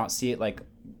might not see it like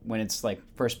when it's like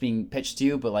first being pitched to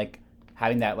you, but like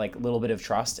having that like little bit of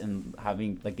trust and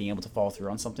having like being able to follow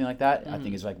through on something like that, I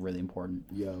think is like really important.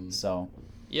 So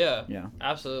yeah,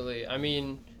 absolutely. I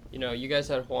mean, you guys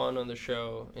had Juan on the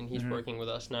show, and he's working with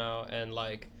us now, and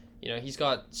like, he's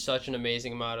got such an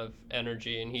amazing amount of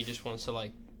energy, and he just wants to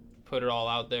like put it all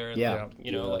out there, and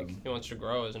like he wants to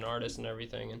grow as an artist and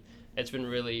everything, and it's been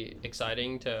really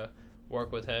exciting to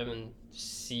work with him and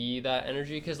see that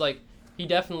energy, because like he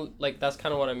definitely, like, that's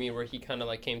kind of what I mean, where he kind of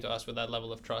like came to us with that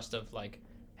level of trust of like,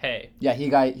 hey,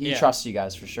 he trusts you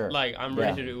guys for sure, like I'm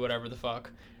ready to do whatever the fuck,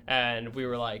 and we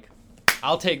were like,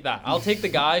 I'll take that. I'll take the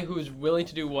guy who's willing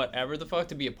to do whatever the fuck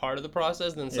to be a part of the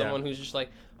process than someone who's just like,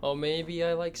 oh, maybe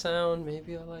I like sound,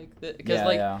 maybe I like this. Because that's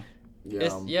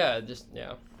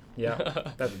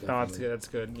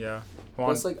good. Yeah.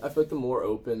 Plus, like, I feel like the more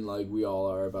open like we all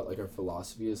are about like our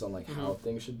philosophies on like how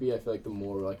things should be, I feel like the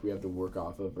more like we have to work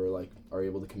off of, or like are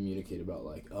able to communicate about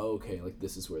like, oh, okay, like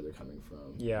this is where they're coming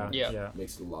from. Yeah.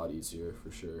 Makes it a lot easier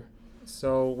for sure.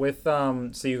 So with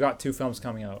so you got 2 films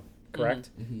coming out, correct?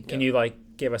 Can you like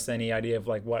give us any idea of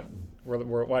like what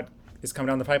is coming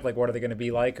down the pipe? Like, what are they going to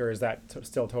be like, or is that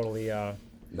still totally?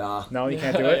 Nah. No, you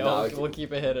can't do it. We'll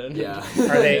keep it hidden. Yeah.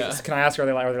 Are they? Can I ask? Are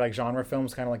they like genre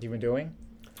films, kind of like you've been doing?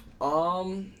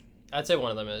 I'd say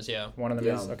one of them is One of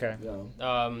them is okay.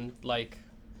 Yeah. Like,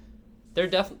 they're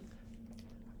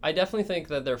I definitely think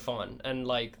that they're fun, and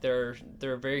like they're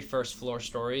very first floor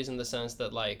stories in the sense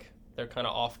that like they're kind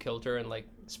of off kilter and like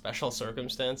special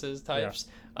circumstances types.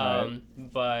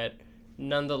 But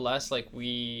nonetheless, like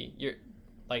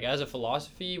as a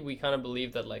philosophy, we kind of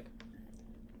believe that like,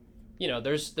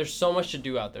 there's so much to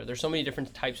do out there. There's so many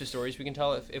different types of stories we can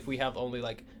tell if we have only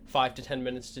like 5 to 10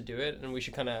 minutes to do it, and we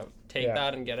should kind of take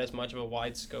that and get as much of a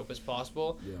wide scope as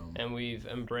possible. And we've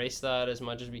embraced that as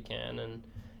much as we can. And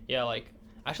like,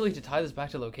 actually, to tie this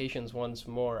back to locations once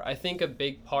more, I think a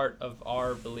big part of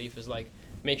our belief is like,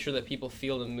 make sure that people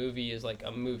feel the movie is like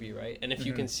a movie, right? And if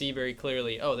you can see very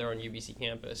clearly, oh, they're on UBC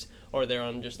campus, or they're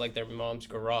on just like their mom's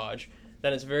garage,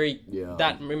 then it's very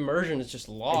that immersion is just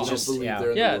lost.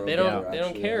 They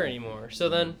don't care anymore. So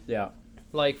then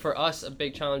like for us, a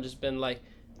big challenge has been like,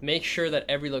 make sure that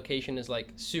every location is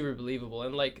like super believable.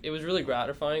 And like, it was really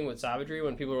gratifying with Savagery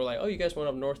when people were like, oh, you guys went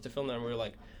up north to film that, and we were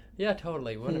like, yeah,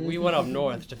 totally. We went up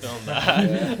north to film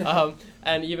that.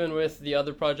 And even with the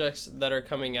other projects that are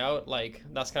coming out, like,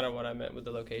 that's kind of what I meant with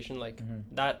the location. Like,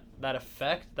 that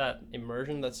effect, that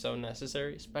immersion that's so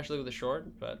necessary, especially with the short.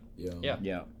 But,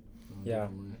 Yeah.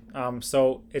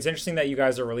 So it's interesting that you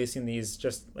guys are releasing these,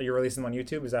 you're releasing them on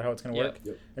YouTube. Is that how it's going to work?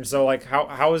 Yep. And so, like,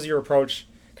 how is your approach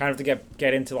kind of to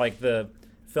get into, like, the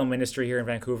film industry here in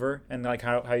Vancouver, and, like,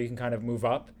 how you can kind of move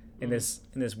up in this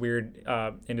weird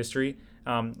industry?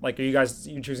 Like, are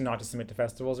you choosing not to submit to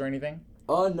festivals or anything?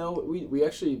 No, we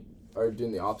actually are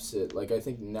doing the opposite. Like, I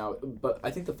think now, but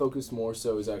I think the focus more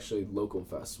so is actually local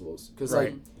festivals. Because,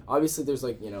 like, obviously there's,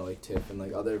 like, like TIFF and,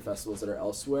 like, other festivals that are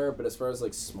elsewhere. But as far as,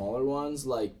 like, smaller ones,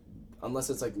 like, unless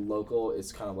it's, like, local,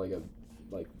 it's kind of like a,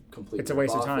 like, complete It's a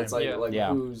waste of time. It's, like,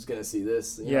 who's going to see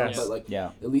this? You know? But, like,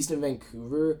 at least in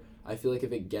Vancouver, I feel like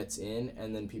if it gets in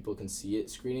and then people can see it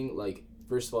screening, like,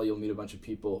 first of all, you'll meet a bunch of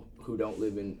people who don't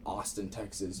live in Austin,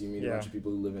 Texas. You meet a bunch of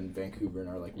people who live in Vancouver and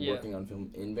are, like, working on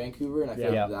film in Vancouver. And I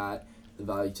feel like that, the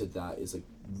value to that is, like,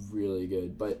 really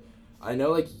good. But I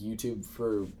know, like, YouTube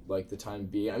for, like, the time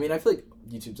being, I mean, I feel like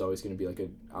YouTube's always going to be, like,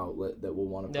 an outlet that we'll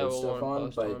want to post stuff on.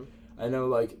 But I know,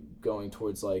 like, going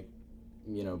towards, like,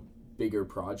 bigger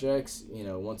projects,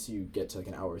 once you get to, like,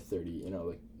 an hour 30,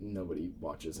 like, nobody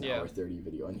watches an hour 30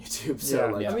 video on YouTube. So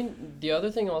like, I mean, the other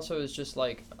thing also is just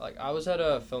like I was at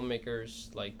a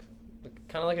filmmaker's like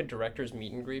kind of like a director's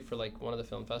meet and greet for like one of the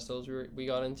film festivals we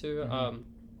got into.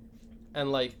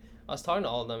 And like I was talking to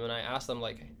all of them and I asked them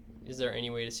like, is there any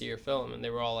way to see your film? And they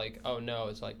were all like, oh no,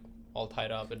 it's like all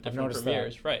tied up at different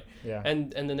premieres. That. Right. Yeah.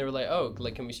 And then they were like, oh,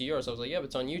 like, can we see yours? I was like, yeah, but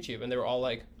it's on YouTube. And they were all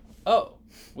like, oh,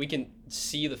 we can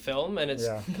see the film. And it's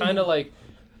kind of like,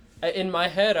 in my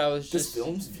head, I was just... This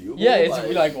film's viewable? Yeah,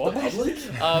 it's like what? The public?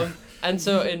 And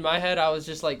so in my head, I was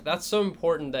just like, that's so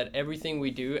important that everything we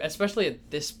do, especially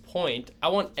at this point, I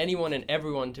want anyone and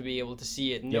everyone to be able to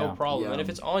see it, no problem. Yeah. And if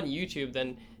it's on YouTube,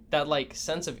 then that like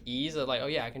sense of ease of like, oh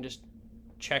yeah, I can just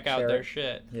check out their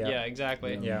shit. Yeah,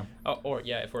 exactly. Yeah. Oh, or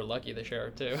yeah, if we're lucky, they share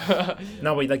it too.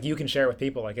 No, but like you can share it with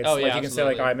people. Like it's like you can say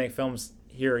like, oh, I make films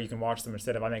here, you can watch them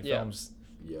instead of I make films.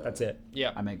 Yeah. That's it.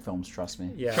 Yeah. I make films, trust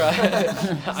me. Yeah.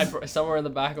 Somewhere in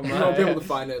the back of my... You won't be able to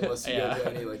find it unless you go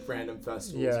to any like random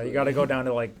festivals. Yeah, you got to go down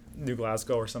to like New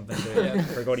Glasgow or something,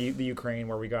 or go to the Ukraine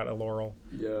where we got a laurel.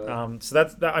 Yeah. So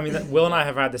that's that. I mean, Will and I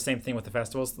have had the same thing with the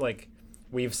festivals. Like,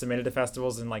 we've submitted to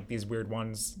festivals and like these weird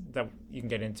ones that you can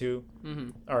get into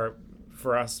are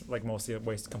for us like mostly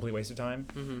complete waste of time,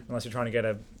 unless you're trying to get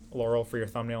a laurel for your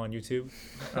thumbnail on YouTube.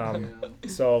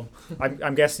 So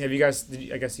I'm guessing, I guess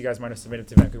you guys might have submitted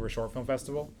to Vancouver Short Film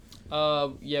Festival.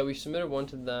 Yeah, we submitted one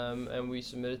to them, and we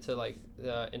submitted to like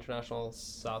the International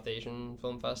South Asian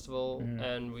Film Festival,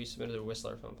 and we submitted to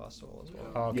Whistler Film Festival as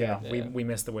well. Oh, okay. Yeah. We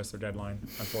missed the Whistler deadline,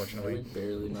 unfortunately. We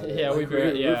barely met it. Yeah, like, we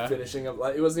barely. We were finishing up.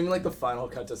 Like, it wasn't even like the final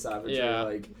cut to Savagery. Yeah.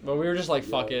 Like, but we were just like,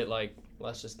 fuck it, like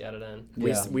let's just get it in.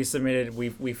 We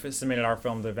submitted our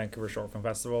film to Vancouver Short Film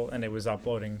Festival, and it was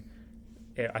uploading.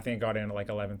 I think it got in at like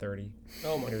 11:30.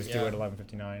 Oh my! And it was due at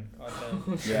 11:59.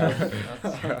 Okay.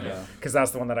 Yeah. Because that's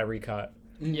the one that I recut.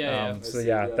 So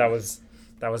that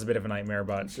was a bit of a nightmare,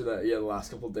 but I'm sure that the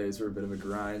last couple of days were a bit of a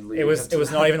grind. It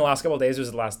was not even the last couple of days. It was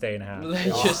the last day and a half.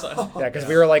 Because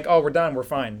we were like, oh, we're done, we're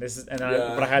fine. But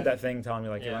I had that thing telling me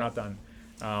like, we're not done.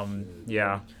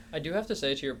 I do have to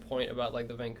say, to your point about like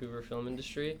the Vancouver film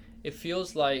industry, it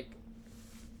feels like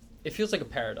a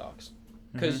paradox,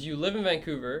 because you live in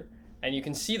Vancouver and you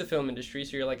can see the film industry,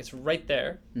 so you're like, it's right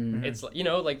there. It's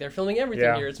like they're filming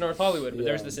everything here. It's North Hollywood, but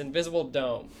there's this invisible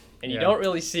dome, and you don't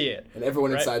really see it. And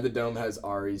everyone inside the dome has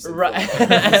Aris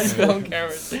and film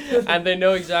cameras, and they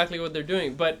know exactly what they're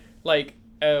doing. But like,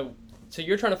 so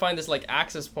you're trying to find this like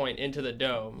access point into the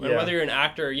dome, and whether you're an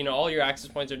actor, all your access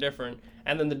points are different.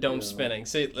 And then the dome's spinning,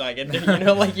 so like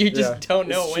you just don't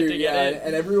know when to get in.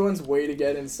 And everyone's way to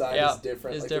get inside is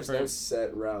different. It's like, different. There's no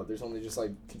set route. There's only just like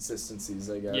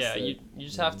consistencies, I guess. Yeah, you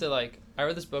just have to like. I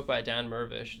read this book by Dan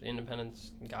Mervish, The Independent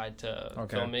Guide to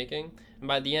Filmmaking, and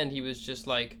by the end he was just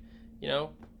like,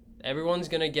 everyone's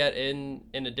gonna get in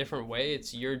a different way.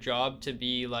 It's your job to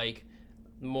be like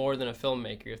more than a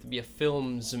filmmaker. You have to be a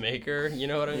films maker. You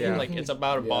know what I mean? Like, it's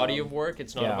about a body of work.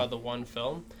 It's not about the one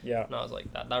film. Yeah. And I was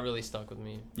like, that really stuck with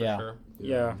me for sure.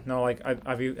 Yeah. No, like,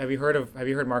 have you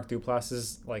heard Mark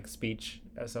Duplass's like speech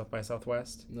at South by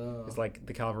Southwest? No. It's like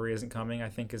the cavalry isn't coming, I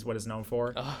think, is what it's known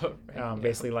for. Oh, right.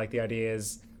 Basically, like, the idea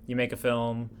is you make a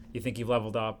film, you think you've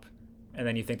leveled up, and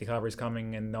then you think the cavalry's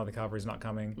coming, and no, the cavalry's not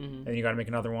coming. And you got to make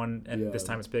another one, and this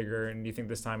time it's bigger, and you think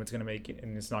this time it's gonna make it,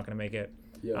 and it's not gonna make it.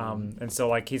 And so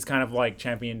like he's kind of like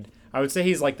championed. I would say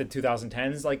he's like the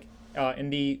 2010s like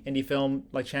indie film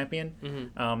like champion.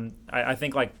 I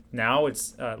think like now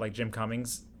it's like Jim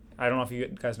Cummings. I don't know if you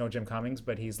guys know Jim Cummings,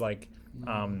 but he's like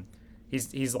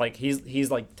he's like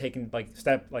taking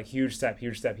like huge step.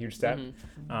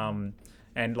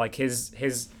 And like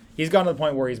he's gotten to the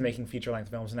point where he's making feature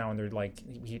length films now, and they're like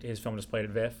his film just played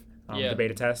at VIFF, the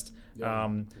beta test.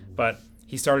 But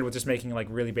he started with just making like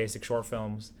really basic short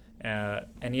films.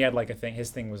 And he had like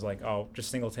his thing was like, just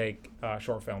single take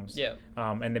short films.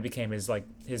 And it became his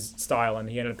style, and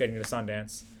he ended up getting to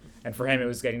Sundance. And for him, it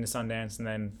was getting to Sundance, and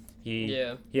then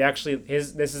he actually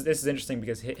this is interesting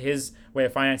because his way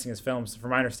of financing his films, from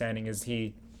my understanding, is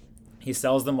he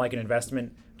sells them like an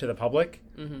investment to the public.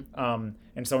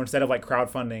 And so instead of like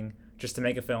crowdfunding just to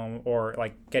make a film or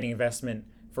like getting investment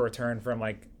for return from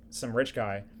like some rich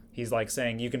guy, he's like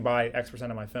saying you can buy X%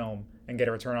 of my film and get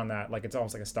a return on that, like it's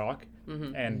almost like a stock.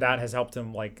 And that has helped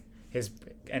him like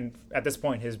and at this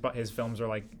point his films are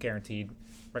like guaranteed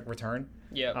return.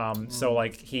 So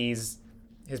like his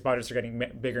budgets are getting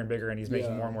bigger and bigger, and he's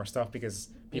making more and more stuff because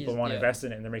people want to invest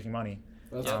in it and they're making money.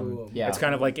 That's cool. It's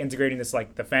kind of like integrating this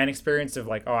like the fan experience of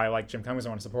like, I like Jim Cummings, I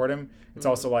want to support him. It's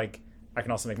also like I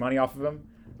can also make money off of him.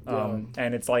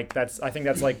 And it's like I think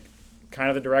that's like kind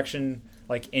of the direction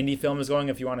like indie film is going,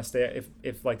 if you want to stay,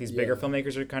 if like these bigger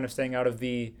filmmakers are kind of staying out of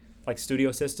the like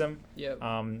studio system. I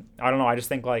don't know, I just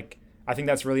think like I think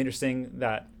that's really interesting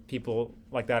that people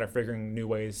like that are figuring new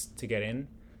ways to get in.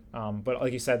 But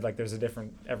like you said, like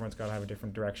everyone's got to have a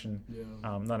different direction.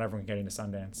 Yeah. Not everyone can get into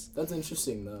Sundance. That's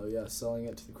interesting though. Yeah, selling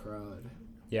it to the crowd.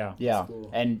 Yeah. Yeah. Cool.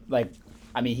 And like,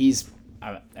 I mean, he's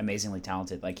amazingly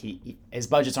talented. Like his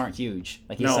budgets aren't huge.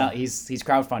 Like he's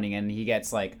crowdfunding and he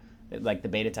gets like the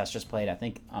beta test just played. I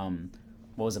think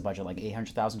what was the budget, like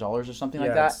 $800,000 or something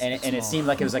like that. And it seemed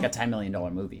like it was like a $10 million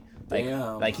movie. Like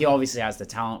Damn. like he obviously has the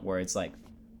talent where it's like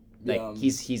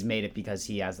he's made it because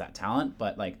he has that talent.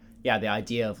 But like the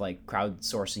idea of like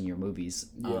crowdsourcing your movies,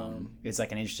 it's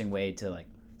like an interesting way to like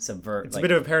subvert. It's a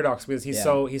bit of a paradox because he's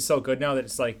so good now that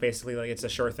it's like basically like it's a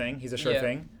sure thing. He's a sure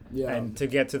thing. Yeah. And to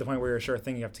get to the point where you're a sure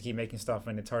thing, you have to keep making stuff,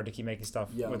 and it's hard to keep making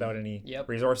stuff without any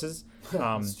resources.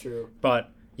 That's true. But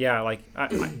yeah, like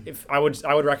I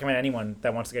would recommend anyone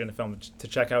that wants to get into film to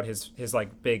check out his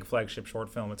like big flagship short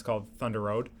film. It's called Thunder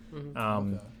Road,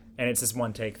 and it's this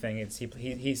one take thing. It's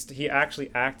he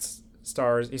actually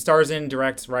stars in,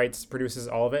 directs, writes, produces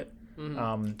all of it.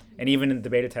 And even in the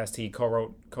beta test, he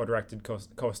co-wrote, co-directed,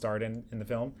 co-starred in the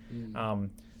film.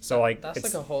 So like that's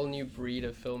like a whole new breed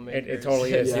of filmmakers. It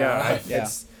totally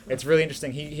is. It's really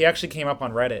interesting. He actually came up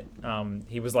on Reddit.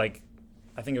 He was like,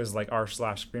 I think it was like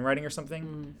r/screenwriting or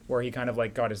something, where he kind of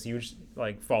like got his huge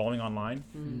like following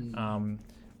online.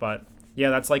 But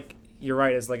yeah, that's like, you're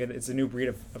right. It's like it's a new breed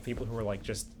of people who are like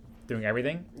just doing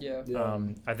everything. Yeah.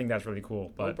 I think that's really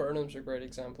cool. But Bo Burnham's a great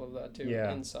example of that too.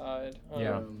 Yeah. Inside.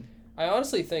 Yeah. I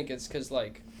honestly think it's because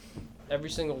like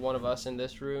every single one of us in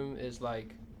this room is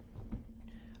like,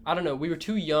 I don't know, we were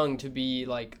too young to be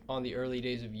like on the early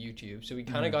days of YouTube, so we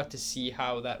kind of got to see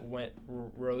how that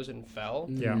rose and fell.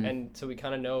 Yeah. And so we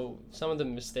kind of know some of the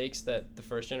mistakes that the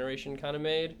first generation kind of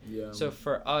made. Yeah. So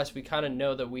for us, we kind of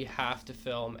know that we have to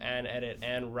film and edit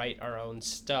and write our own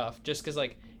stuff, just because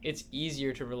like it's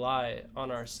easier to rely on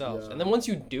ourselves. And then once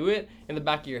you do it, in the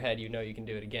back of your head, you know you can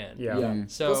do it again.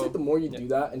 So plus, like, the more you do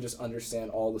that and just understand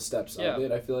all the steps of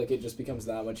it, I feel like it just becomes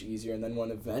that much easier. And then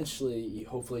when eventually,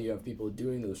 hopefully, you have people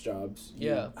doing those jobs, you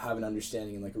have an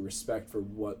understanding and like a respect for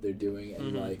what they're doing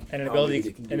and like and an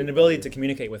ability to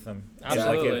communicate with them.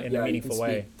 Absolutely. Like in a meaningful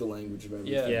way. Speak the language of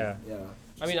everything. Yeah.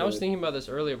 I mean, I was thinking about this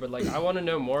earlier, but like I want to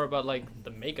know more about like the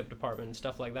makeup department and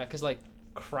stuff like that, because like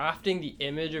crafting the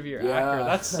image of your actor,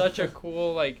 that's such a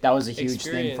cool like that was a huge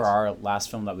experience. thing for our last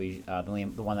film that we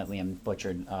the one that Liam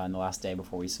butchered in the last day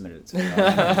before we submitted it to the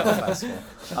festival.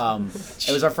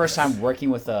 It was our first time working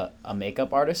with a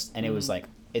makeup artist, and it was like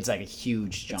it's like a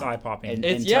huge jump. It's eye-popping. In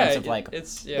terms of like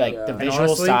the visual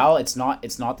honestly, style. It's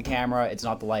not the camera, it's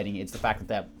not the lighting, it's the fact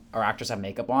that our actors have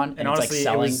makeup on, and honestly, it's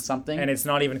like selling something. And it's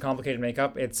not even complicated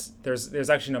makeup. There's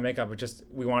actually no makeup. It just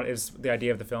is the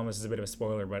idea of the film. This is a bit of a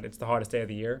spoiler, but it's the hottest day of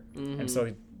the year, and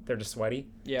so they're just sweaty.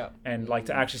 Yeah. And like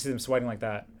to actually see them sweating like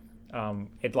that,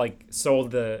 it like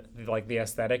sold the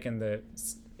aesthetic and it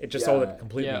just sold it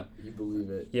completely. Yeah, you believe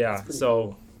it. Yeah. So.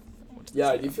 Cool.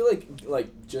 Yeah, do you feel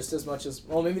like just as much as,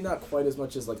 well, maybe not quite as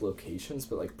much as like locations,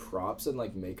 but like props and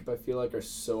like makeup, I feel like are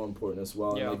so important as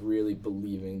well, and like really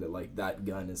believing that like that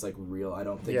gun is like real. I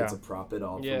don't think it's a prop at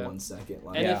all for 1 second.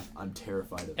 Like I'm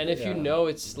terrified of it. And if you know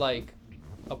it's like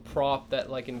a prop that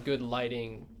like in good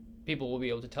lighting people will be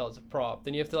able to tell it's a prop,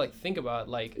 then you have to like think about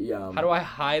like how do I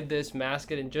hide this,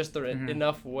 mask it in just the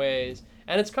enough ways.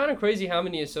 And it's kind of crazy how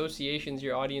many associations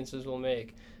your audiences will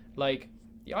make. Like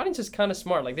the audience is kind of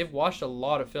smart. Like they've watched a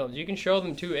lot of films. You can show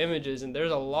them 2 images and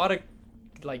there's a lot of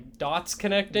like dots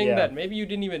connecting that maybe you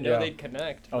didn't even know they'd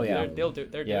connect. Oh yeah.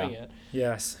 They're doing it.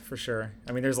 Yes, for sure.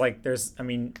 I mean,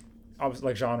 obviously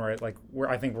like genre, like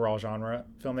I think we're all genre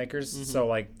filmmakers. So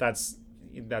like that's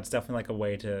definitely like a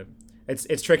way to,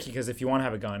 it's tricky because if you want to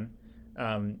have a gun,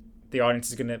 the audience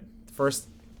is going to first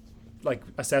like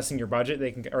assessing your budget.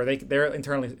 They're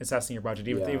internally assessing your budget,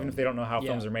 even if they don't know how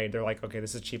films are made. They're like, okay,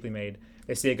 this is cheaply made.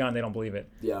 They see a gun, they don't believe it.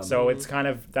 So it's kind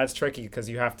of, that's tricky because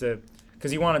you want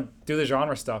to do the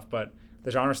genre stuff, but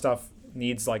the genre stuff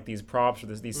needs like these props or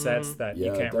these sets that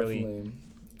you can't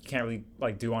really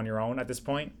like do on your own at this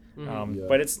point.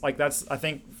 But it's like, that's, I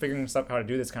think figuring stuff how to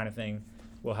do this kind of thing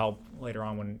will help later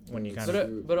on when you kind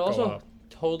of but also go up.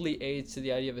 Totally aids to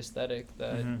the idea of aesthetic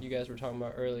that you guys were talking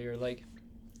about earlier. Like,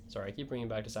 sorry, I keep bringing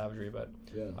back to savagery, but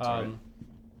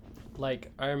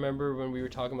like I remember when we were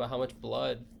talking about how much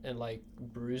blood and like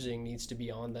bruising needs to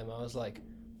be on them, I was like,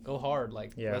 go hard,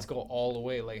 like let's go all the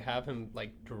way, like have him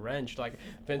like drenched. Like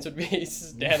Vince would be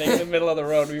standing in the middle of the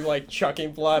road, we'd be like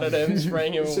chucking blood at him,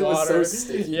 spraying him with water. Was so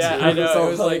sticky, yeah, too. I know,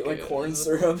 it was like corn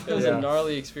syrup. It was a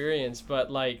gnarly experience,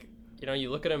 but like, you know, you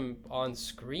look at him on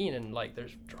screen and like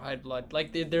there's dried blood,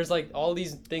 like there's like all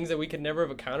these things that we could never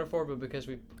have accounted for, but because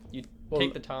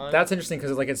take the time. That's interesting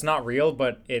because like it's not real,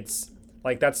 but it's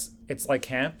like it's like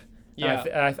camp.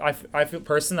 Yeah. I feel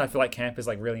personally, I feel like camp is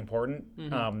like really important,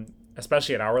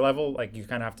 especially at our level. Like you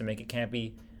kind of have to make it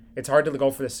campy. It's hard to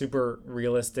go for the super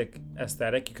realistic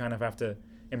aesthetic. You kind of have to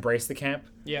embrace the camp.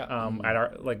 Yeah.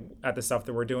 At the stuff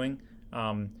that we're doing.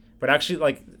 But actually,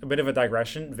 like a bit of a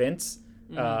digression, Vince.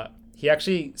 He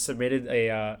actually submitted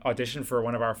a audition for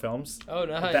one of our films. Oh,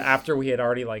 nice. After we had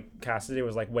already like casted it,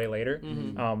 was like way later.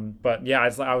 But yeah,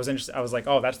 I was interested. I was like,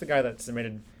 oh, that's the guy that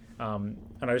submitted an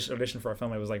audition for our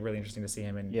film. It was like really interesting to see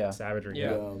him in Savagery.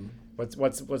 Yeah.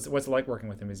 What's it like working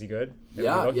with him? Is he good? He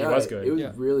was good. It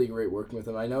was really great working with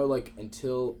him. I know like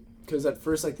because at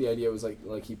first like the idea was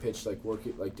like he pitched like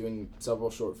working like doing several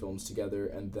short films together,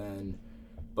 and then.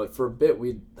 But for a bit,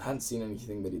 we hadn't seen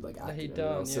anything that he'd like acted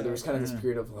in. So there was kind of this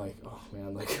period of like, oh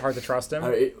man, like hard to trust him.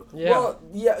 Well,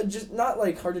 yeah, just not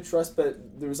like hard to trust,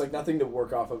 but there was like nothing to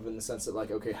work off of in the sense that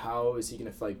like, okay, how is he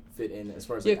gonna like fit in as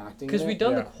far as like acting? Because we've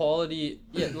done the quality.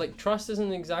 Like trust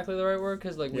isn't exactly the right word,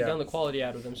 because like we've done the quality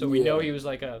out of him, so we know he was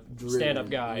like a stand-up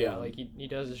guy. Yeah, like he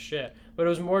does his shit. But it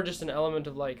was more just an element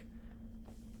of like,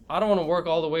 I don't want to work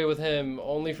all the way with him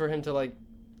only for him to like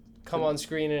come on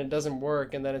screen and it doesn't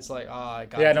work, and then it's like, I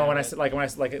got when I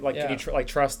can you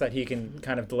trust that he can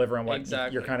kind of deliver on what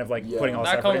you're kind of like putting all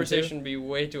that conversation would be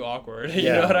way too awkward.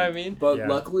 You know what I mean? But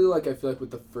luckily, like I feel like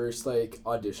with the first like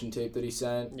audition tape that he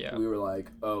sent, we were like,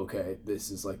 oh, okay,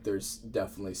 this is like there's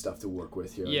definitely stuff to work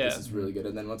with here. Like, this is really good.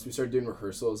 And then once we started doing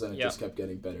rehearsals, and it just kept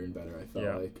getting better and better. I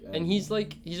felt like, and he's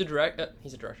a director.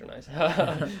 Nice.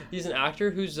 He's an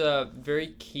actor who's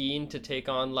very keen to take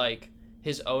on like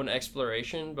his own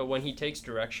exploration, but when he takes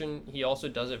direction, he also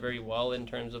does it very well in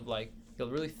terms of like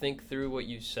he'll really think through what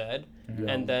you said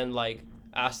and then like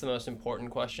ask the most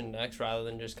important question next, rather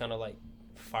than just kind of like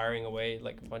firing away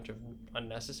like a bunch of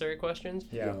unnecessary questions.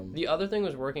 The other thing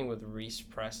was working with Reese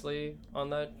Presley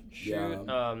on that shoot.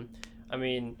 I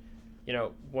mean, you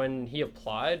know, when he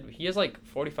applied, he has like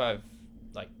 45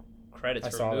 like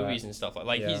credits for movies and stuff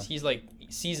like he's like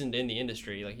seasoned in the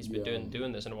industry, like he's been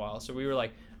doing this in a while. So we were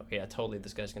like, okay, yeah, totally,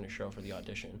 this guy's gonna show for the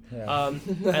audition.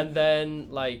 And then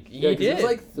like he did. There's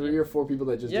like 3 or 4 people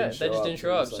that just didn't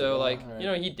show up. So like you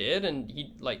know, he did, and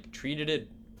he like treated it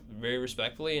very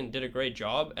respectfully and did a great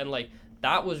job. And like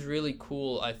that was really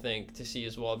cool, I think, to see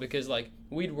as well, because like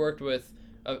we'd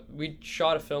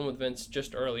shot a film with Vince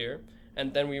just earlier,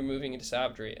 and then we were moving into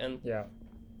Savagery, and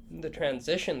the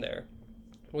transition there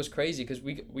was crazy, because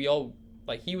we all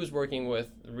like he was working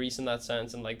with Reese in that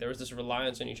sense, and like there was this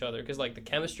reliance on each other, because like the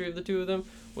chemistry of the two of them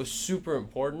was super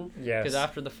important. Because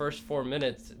after the first 4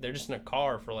 minutes, they're just in a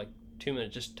car for like 2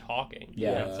 minutes just talking. You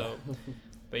know? So,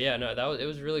 but yeah, no, it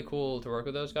was really cool to work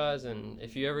with those guys, and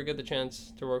if you ever get the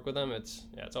chance to work with them, it's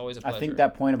always a pleasure. I think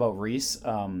that point about Reese,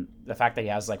 the fact that he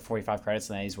has like 45 credits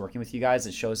and that he's working with you guys,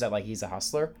 it shows that like he's a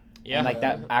hustler. Yeah. And like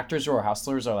that, actors who are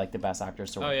hustlers are like the best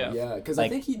actors to work with. Yeah, because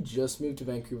like, I think he just moved to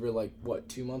Vancouver like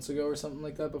 2 months ago or something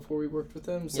like that before we worked with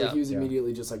him. So he was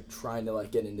immediately just like trying to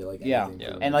like get into like anything.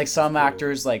 And like some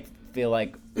actors like feel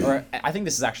like, or I think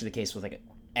this is actually the case with like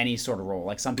any sort of role.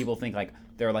 Like some people think like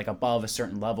they're like above a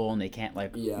certain level and they can't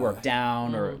like work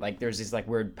down, or like there's this like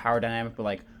weird power dynamic. But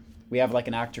like we have like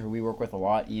an actor who we work with a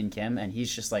lot, Ian Kim, and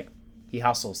he's just like, he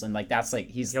hustles, and like that's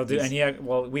like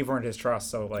we've earned his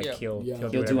trust, so like he'll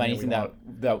do anything that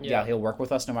he'll work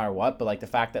with us no matter what. But like the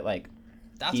fact that like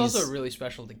that's also really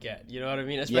special to get, you know what I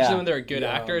mean? Especially when they're a good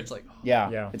actor, it's like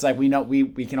it's like we know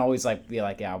we can always like be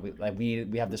like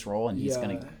we have this role, and he's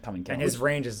gonna come and kill. And his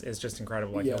range is just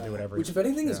incredible. Like he'll do whatever. Which if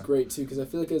anything is great too, because I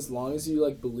feel like as long as you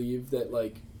like believe that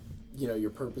like, you know, your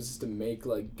purpose is to make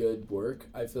like good work,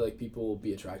 I feel like people will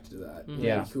be attracted to that.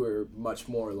 Like, who are much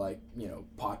more like, you know,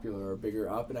 popular or bigger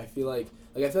up. And I feel like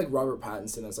Robert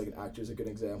Pattinson as like an actor is a good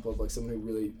example of like someone who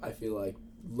really, I feel like,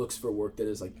 looks for work that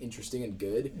is like interesting and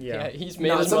good. He's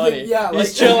made his money. Like,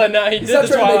 he's chilling now. He's not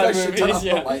trying to make like shit off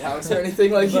the Lighthouse or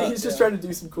anything. Like he's just trying to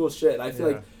do some cool shit. And I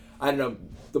feel like, I don't know,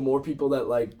 the more people that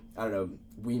like, I don't know,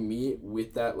 we meet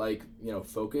with that like, you know,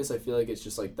 focus, I feel like it's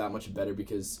just like that much better,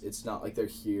 because it's not like they're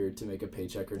here to make a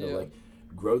paycheck or to like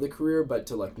grow the career, but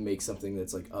to like make something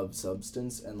that's like of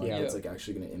substance and like it's like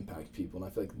actually going to impact people. And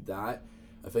I feel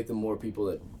like the more people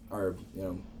that are, you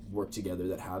know, work together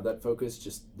that have that focus,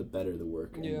 just the better the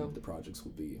work and the projects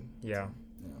will be.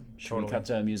 Should we cut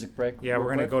to a music break? Yeah, we're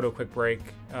gonna go to a quick break,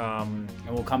 and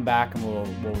we'll come back and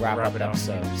we'll wrap up the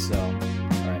episode. So,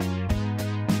 all right.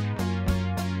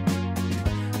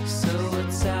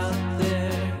 Out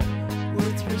there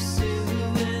worth pursuing.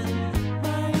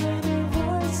 My other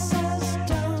voices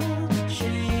don't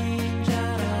change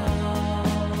at all.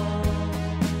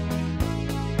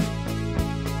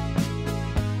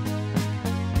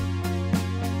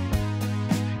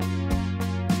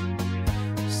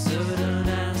 So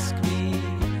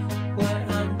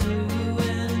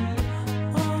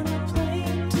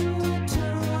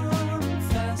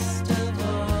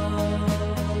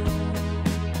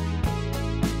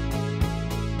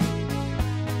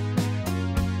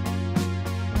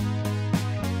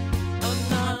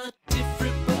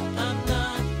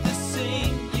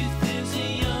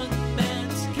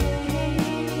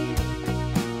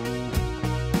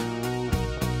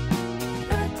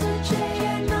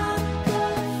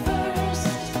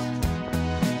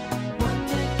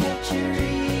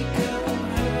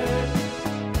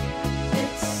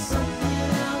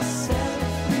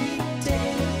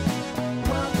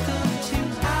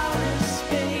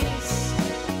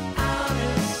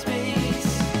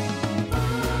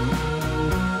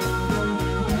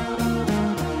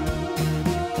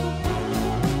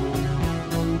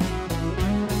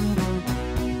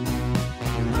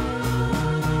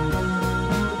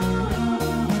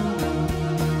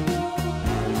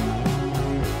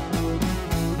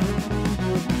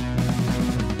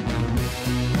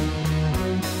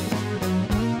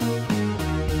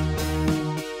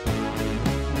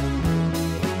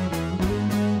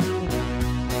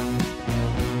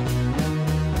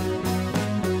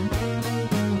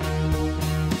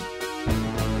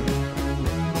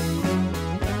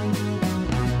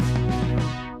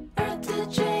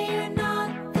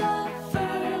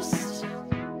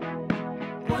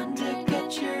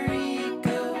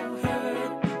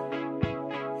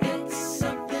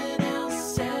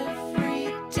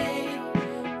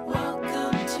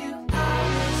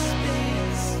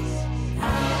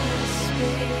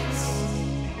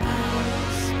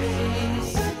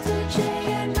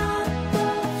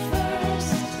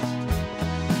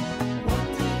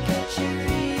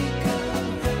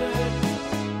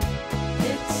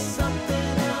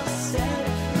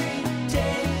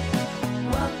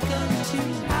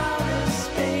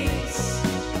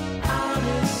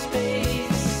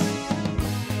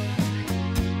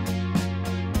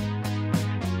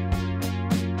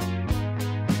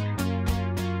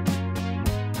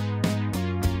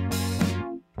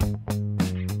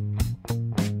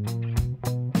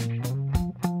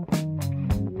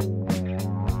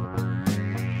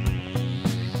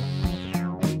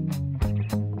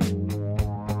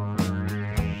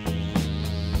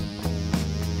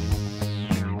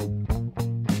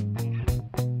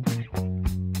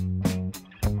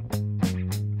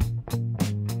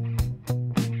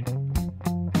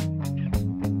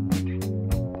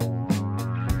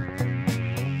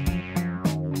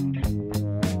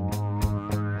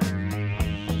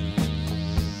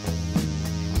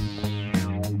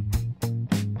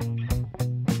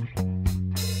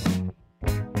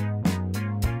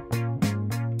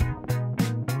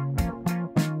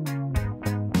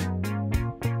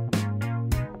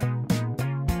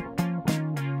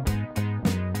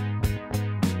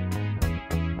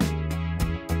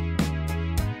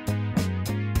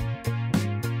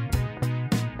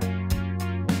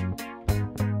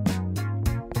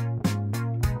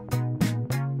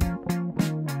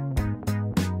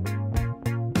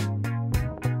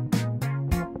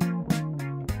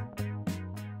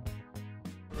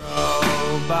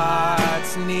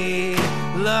robots need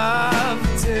love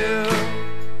too.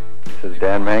 This is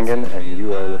Dan Mangan, and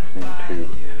you are listening to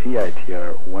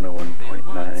CITR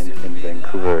 101.9 in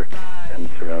Vancouver and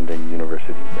surrounding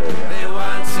university area. They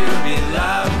want to be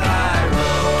loved by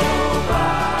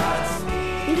robots.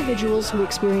 Individuals who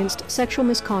experienced sexual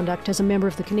misconduct as a member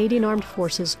of the Canadian Armed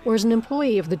Forces or as an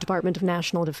employee of the Department of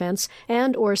National Defence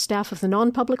and or staff of the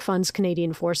non-public funds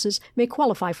Canadian Forces may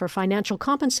qualify for financial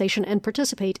compensation and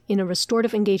participate in a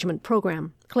restorative engagement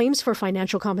program. Claims for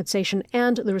financial compensation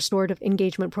and the restorative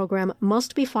engagement program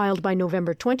must be filed by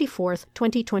November 24th,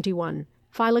 2021.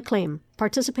 File a claim.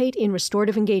 Participate in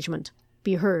restorative engagement.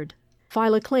 Be heard.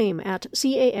 File a claim at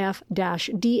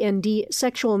caf-dnd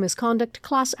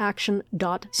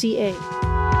sexualmisconductclassaction.ca.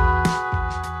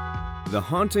 The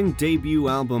haunting debut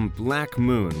album Black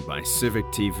Moon by Civic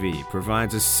TV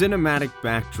provides a cinematic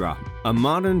backdrop, a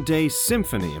modern-day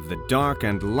symphony of the dark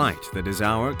and light that is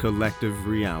our collective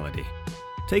reality.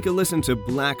 Take a listen to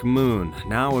Black Moon,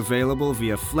 now available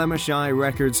via Flemish Eye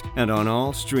Records and on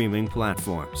all streaming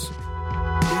platforms.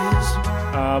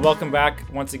 Welcome back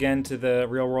once again to the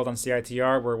Real World on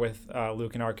CITR. We're with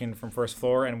Luke and Arkin from First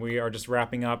Floor, and we are just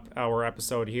wrapping up our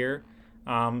episode here.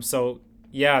 They're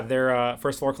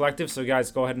First Floor Collective, so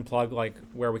guys, go ahead and plug like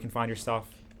where we can find your stuff.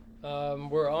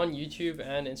 We're on YouTube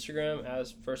and Instagram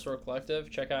as First Floor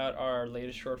Collective. Check out our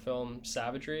latest short film,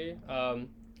 Savagery.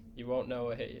 You won't know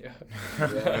what hit you.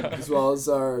 Yeah, as well as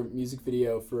our music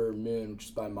video for Moon, which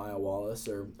is by Maya Wallace,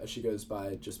 or as she goes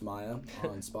by just Maya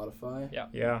on Spotify.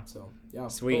 Yeah. So, yeah.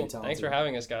 Sweet. Cool. Thanks for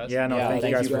having us, guys. Yeah, thank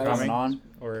you guys for coming on.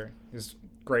 It was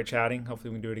great chatting.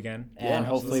 Hopefully we can do it again. And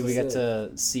hopefully we get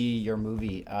to see your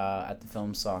movie at the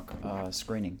Film Sock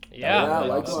screening. Yeah,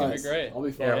 likewise. That's going to be great. I'll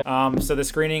be fun. Yeah. So the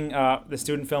screening, the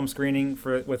student film screening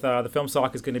with the Film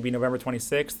Sock is going to be November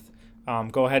 26th.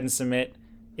 Go ahead and submit.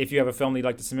 If you have a film that you'd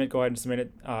like to submit, go ahead and submit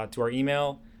it to our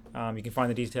email. You can find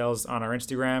the details on our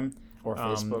Instagram or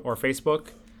Facebook.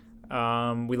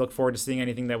 We look forward to seeing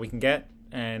anything that we can get,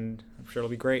 and I'm sure it'll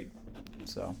be great.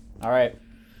 So, all right.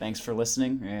 Thanks for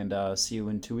listening, and see you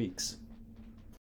in 2 weeks.